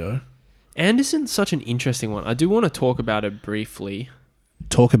 weeks ago. Anderson's such an interesting one. I do want to talk about her briefly.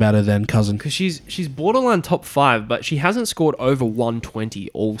 Talk about her then, cousin. Because she's borderline top 5, but she hasn't scored over 120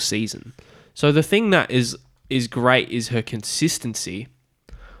 all season. So the thing that is great is her consistency,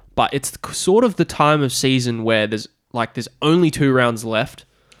 but it's sort of the time of season where there's only 2 rounds left,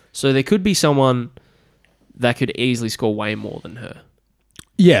 so there could be someone that could easily score way more than her.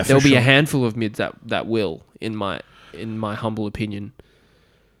 Yeah, there'll be a handful of mids that will, in my humble opinion.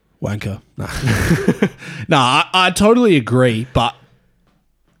 Wanker. No, I totally agree, but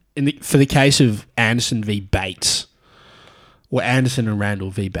for the case of Anderson v Bates, or Anderson and Randall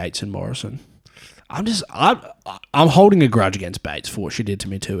v Bates and Morrison, I'm holding a grudge against Bates for what she did to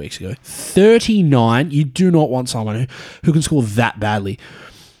me 2 weeks ago. 39. You do not want someone who can score that badly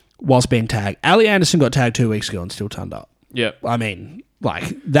whilst being tagged. Ali Anderson got tagged 2 weeks ago and still turned up. Yeah. I mean,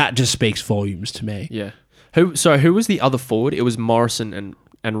 that just speaks volumes to me. Yeah. Who was the other forward? It was Morrison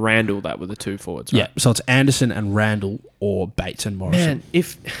and Randall that were the 2 forwards, right? Yeah, so it's Anderson and Randall, or Bates and Morrison. Man,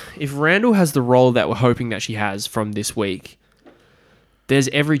 if Randall has the role that we're hoping that she has from this week, there's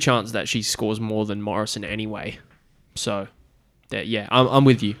every chance that she scores more than Morrison anyway. So, yeah, I'm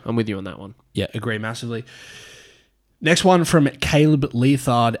with you. I'm with you on that one. Yeah, agree massively. Next one from Caleb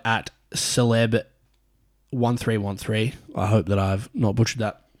Leathard at Celeb1313. I hope that I've not butchered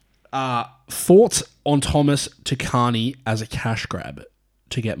that. Thoughts on Thomas to Carney as a cash grab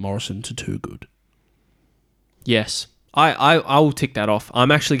to get Morrison to 2 good? Yes. I will tick that off.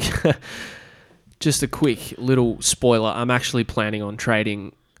 I'm actually... Just a quick little spoiler. I'm actually planning on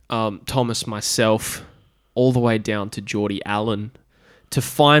trading Thomas myself all the way down to Geordie Allen to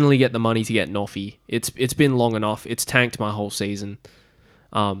finally get the money to get Noffy. It's been long enough. It's tanked my whole season.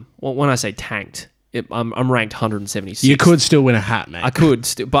 Well, when I say tanked, I'm ranked 176. You could still win a hat, mate. I could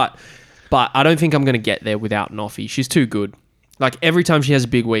still, but But I don't think I'm going to get there without Noffy. She's too good. Like, every time she has a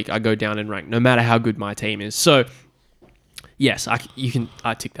big week, I go down in rank, no matter how good my team is. So, yes, I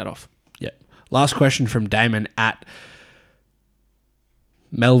tick that off. Yeah. Last question from Damon at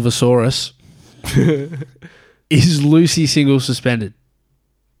Melvosaurus. Is Lucy Single suspended?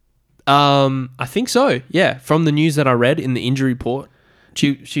 I think so. Yeah, from the news that I read in the injury report,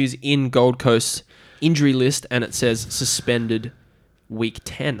 she's in Gold Coast injury list, and it says suspended week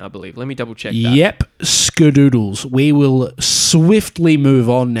 10, I believe. Let me double check that. Yep, skadoodles. We will swiftly move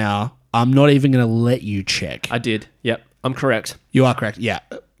on now. I'm not even going to let you check. I did. Yep, I'm correct. You are correct. Yeah,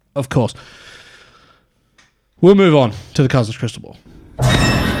 of course. We'll move on to the Cousins Crystal Ball.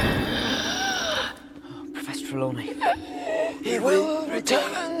 Professor Trelawney. He will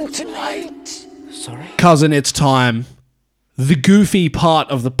return tonight. Sorry? Cousin, it's time. The goofy part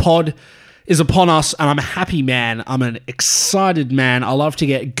of the pod is upon us, and I'm a happy man. I'm an excited man. I love to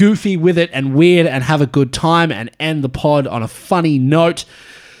get goofy with it and weird and have a good time and end the pod on a funny note.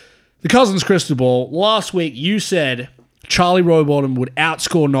 The Cousins Crystal Ball. Last week, you said Charlie Rowbottom would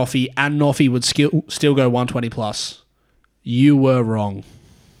outscore Noffy and Noffy would still go 120 plus. You were wrong.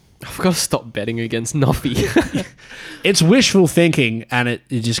 I've got to stop betting against Noffy. It's wishful thinking, and it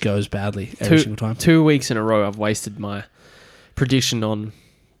just goes badly every single time. 2 weeks in a row, I've wasted my prediction on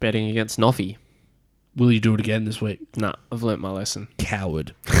betting against Noffy. Will you do it again this week? Nah, I've learnt my lesson.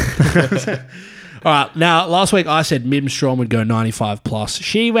 Coward. All right, now, last week I said Mim Strong would go 95 plus.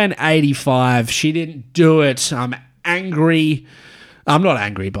 She went 85. She didn't do it. I'm angry. I'm not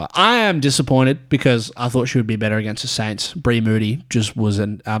angry, but I am disappointed because I thought she would be better against the Saints. Bree Moody just was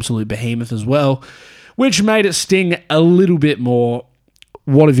an absolute behemoth as well, which made it sting a little bit more.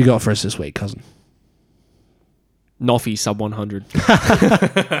 What have you got for us this week, cousin? Noffy sub 100.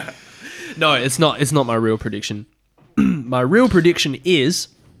 No, it's not. It's not my real prediction. My real prediction is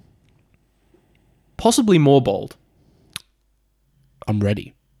possibly more bold. I'm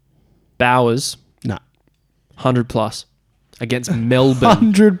ready. Bowers, No. 100 plus against Melbourne.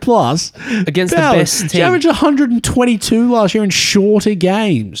 100 plus? Against Bowers, the best she team. averaged 122 last year in shorter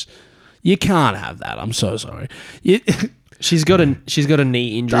games. You can't have that. I'm so sorry. She's got a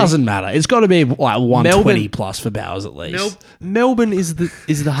knee injury. Doesn't matter. It's got to be like 120 Melbourne- plus for Bowers at least. Melbourne is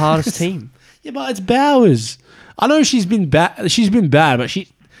the hardest team. Yeah, but it's Bowers. I know she's been bad. She's been bad, but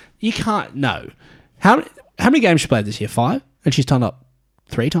you can't. No. How many games she played this year? 5, and she's turned up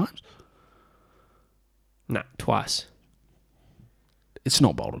 3 times. No, twice. It's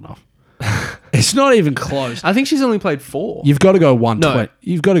not bold enough. It's not even close. I think she's only played 4. You've got to go 120. No.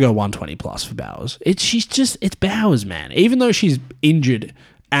 You've got to go 120 plus for Bowers. It's Bowers, man. Even though she's injured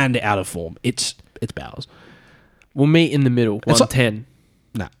and out of form, it's Bowers. We'll meet in the middle. 110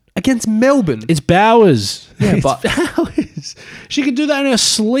 No. against Melbourne. It's Bowers. Yeah, It's but- Bowers. She can do that in her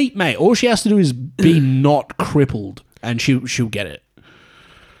sleep, mate. All she has to do is be not crippled, and she'll get it.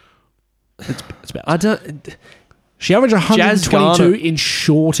 It's Bowers. I don't. She averaged 122 Garner- in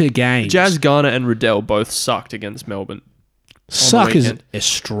shorter games. Jazz Garner and Riddell both sucked against Melbourne. Suck is weekend. a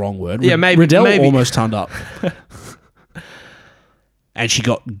strong word. Yeah, maybe- Riddell maybe. almost turned up. And she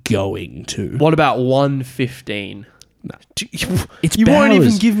got going too. What about 115? No. It's you won't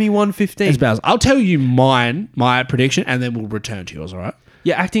even give me 115. It's Bowers. I'll tell you my prediction, and then we'll return to yours, all right?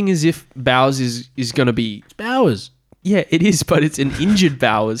 You're acting as if Bowers is going to be... It's Bowers. Yeah, it is, but it's an injured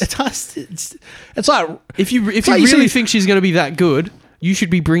Bowers. It's like... If you like really you say- think she's going to be that good, you should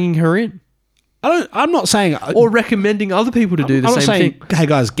be bringing her in. I'm not saying... Or recommending other people to do the I'm not same saying, thing. hey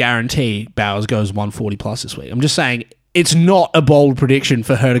guys, guarantee Bowers goes 140 plus this week. I'm just saying it's not a bold prediction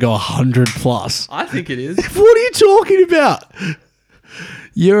for her to go 100 plus. I think it is. What are you talking about?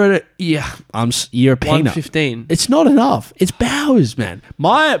 You're a peanut. 115. It's not enough. It's Bowers, man.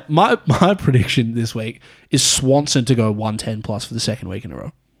 My prediction this week is Swanson to go 110 plus for the second week in a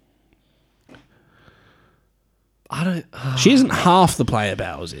row. I don't... She isn't half the player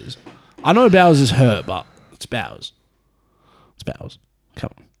Bowers is. I know Bowers is hurt, but it's Bowers. It's Bowers.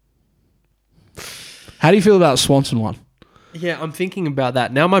 Come on. How do you feel about Swanson one? Yeah, I'm thinking about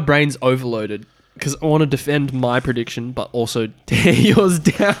that. Now my brain's overloaded because I want to defend my prediction, but also tear yours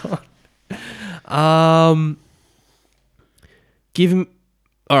down. Give him...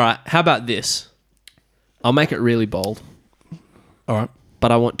 All right, how about this? I'll make it really bold, All right.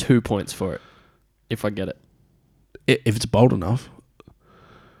 but I want 2 points for it if I get it. If it's bold enough.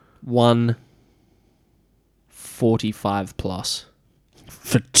 145 plus.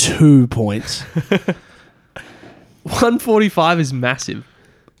 For 2 points. 145 is massive.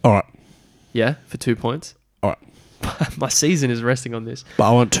 All right. Yeah, for 2 points. All right. My season is resting on this. But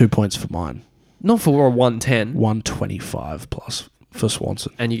I want 2 points for mine. Not for a 110. 125 plus for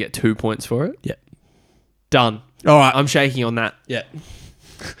Swanson. And you get 2 points for it. Yeah. Done. All right. I'm shaking on that. Yeah.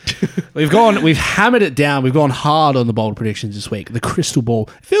 We've hammered it down. We've gone hard on the bold predictions this week. The crystal ball.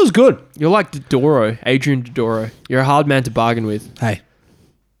 It feels good. You're like Adrian Dodoro. You're a hard man to bargain with. Hey.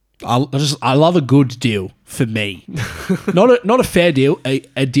 I love a good deal for me. not a fair deal,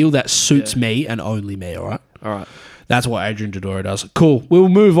 a deal that suits me and only me, all right? All right. That's what Adrian Dodoro does. Cool. We'll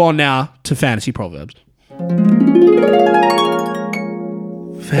move on now to fantasy proverbs.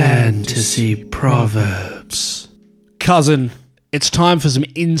 Fantasy proverbs. Cousin, it's time for some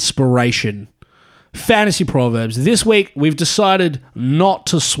inspiration. Fantasy proverbs. This week, we've decided not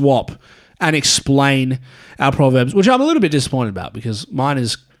to swap and explain our proverbs, which I'm a little bit disappointed about because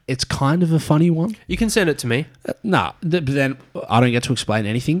it's kind of a funny one. You can send it to me. But then I don't get to explain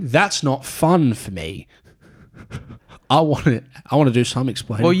anything. That's not fun for me. I want to do some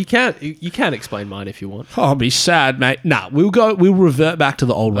explaining. Well, you can't explain mine if you want. I'll be sad, mate. We'll revert back to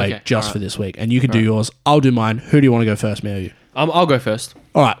the old way for this week, and you can do yours. I'll do mine. Who do you want to go first, me or you? I'll go first.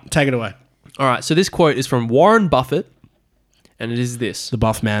 All right, take it away. All right, so this quote is from Warren Buffett, and it is this. The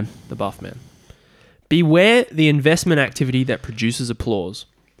buff man. The buff man. Beware the investment activity that produces applause.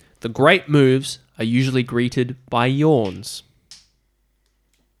 The great moves are usually greeted by yawns.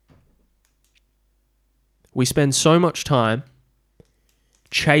 We spend so much time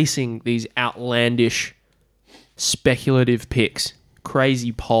chasing these outlandish, speculative picks,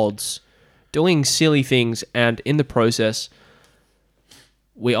 crazy pods, doing silly things, and in the process,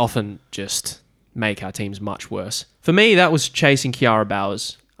 we often just make our teams much worse. For me, that was chasing Kiara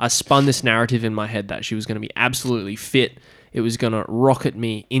Bowers. I spun this narrative in my head that she was going to be absolutely fit. It was going to rocket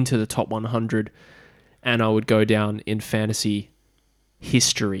me into the top 100, and I would go down in fantasy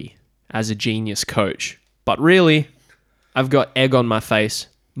history as a genius coach. But really, I've got egg on my face,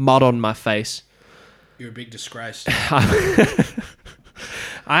 mud on my face. You're a big disgrace.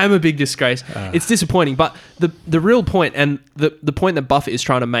 I am a big disgrace. It's disappointing, but the real point, and the point that Buffett is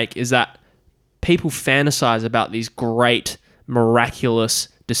trying to make, is that people fantasize about these great, miraculous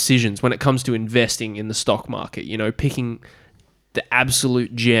decisions when it comes to investing in the stock market, picking the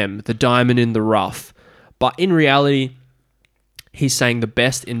absolute gem, the diamond in the rough. But in reality, he's saying the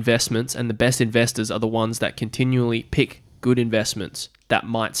best investments and the best investors are the ones that continually pick good investments that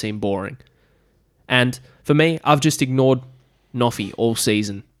might seem boring. And for me, I've just ignored Noffy all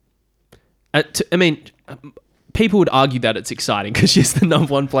season. People would argue that it's exciting because she's the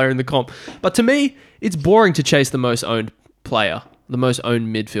number one player in the comp. But to me, it's boring to chase the most owned player, the most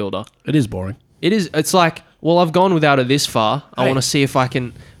owned midfielder. It is boring. It is. It's like, well, I've gone without her this far. I want to see if I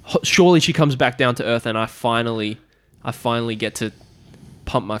can... Surely she comes back down to earth and I finally get to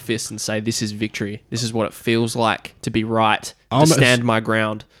pump my fist and say, this is victory. This is what it feels like to be right, to stand my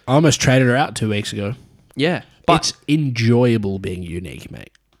ground. I almost traded her out 2 weeks ago. Yeah. But it's enjoyable being unique,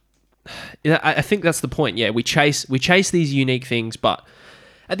 mate. I think that's the point. Yeah, we chase these unique things, but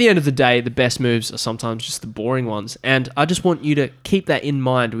at the end of the day, the best moves are sometimes just the boring ones. And I just want you to keep that in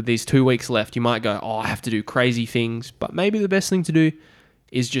mind with these 2 weeks left. You might go, I have to do crazy things, but maybe the best thing to do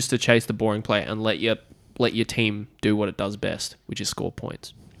is just to chase the boring play and let your team do what it does best, which is score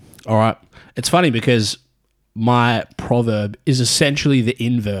points. All right. It's funny because my proverb is essentially the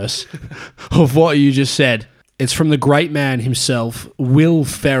inverse of what you just said. It's from the great man himself, Will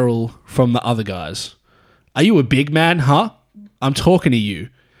Ferrell, from The Other Guys. Are you a big man, huh? I'm talking to you.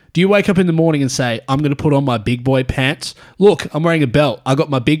 Do you wake up in the morning and say, I'm going to put on my big boy pants? Look, I'm wearing a belt. I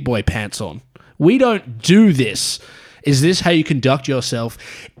got my big boy pants on. We don't do this. Is this how you conduct yourself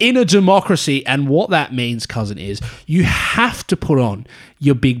in a democracy? And what that means, cousin, is you have to put on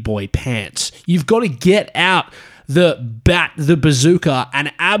your big boy pants. You've got to get out the bat, the bazooka,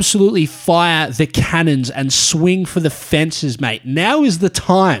 and absolutely fire the cannons and swing for the fences, mate. Now is the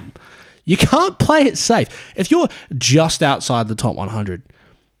time. You can't play it safe. If you're just outside the top 100,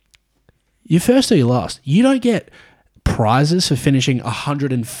 you're first or you're last. You don't get prizes for finishing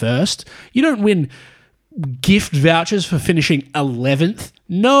 101st. You don't win gift vouchers for finishing 11th.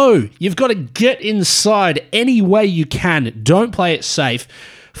 No, you've got to get inside any way you can. Don't play it safe.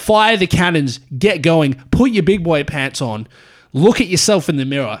 Fire the cannons, get going, put your big boy pants on, look at yourself in the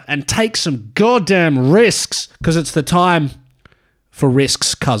mirror, and take some goddamn risks, because it's the time for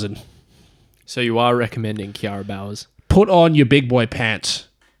risks, cousin. So you are recommending Kiara Bowers? Put on your big boy pants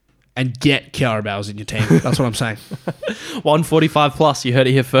and get Kiara Bowers in your team. That's what I'm saying. 145 plus, you heard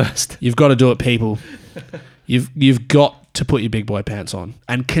it here first. You've got to do it, people. You've got to put your big boy pants on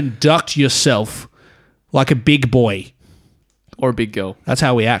and conduct yourself like a big boy. Or a big girl. That's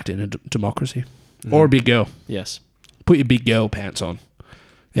how we act in a democracy. Or a big girl. Yes. Put your big girl pants on.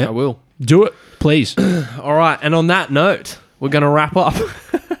 Yeah, I will. Do it, please. All right. And on that note, we're going to wrap up.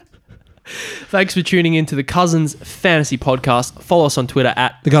 Thanks for tuning in to the Cousins Fantasy Podcast. Follow us on Twitter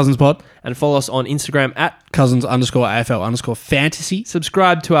at The Cousins Pod. and follow us on Instagram at Cousins_AFL_fantasy.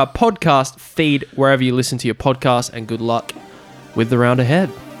 subscribe to our podcast feed wherever you listen to your podcast, and good luck with the round ahead.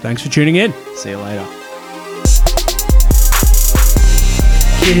 Thanks for tuning in. See you later.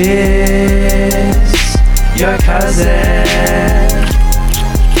 Kiss your cousin.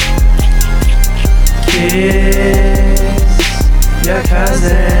 Kiss your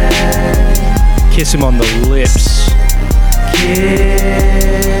cousin. Kiss him on the lips.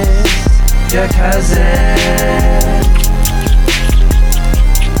 Kiss your cousin.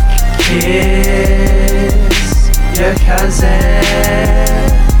 Kiss your cousin.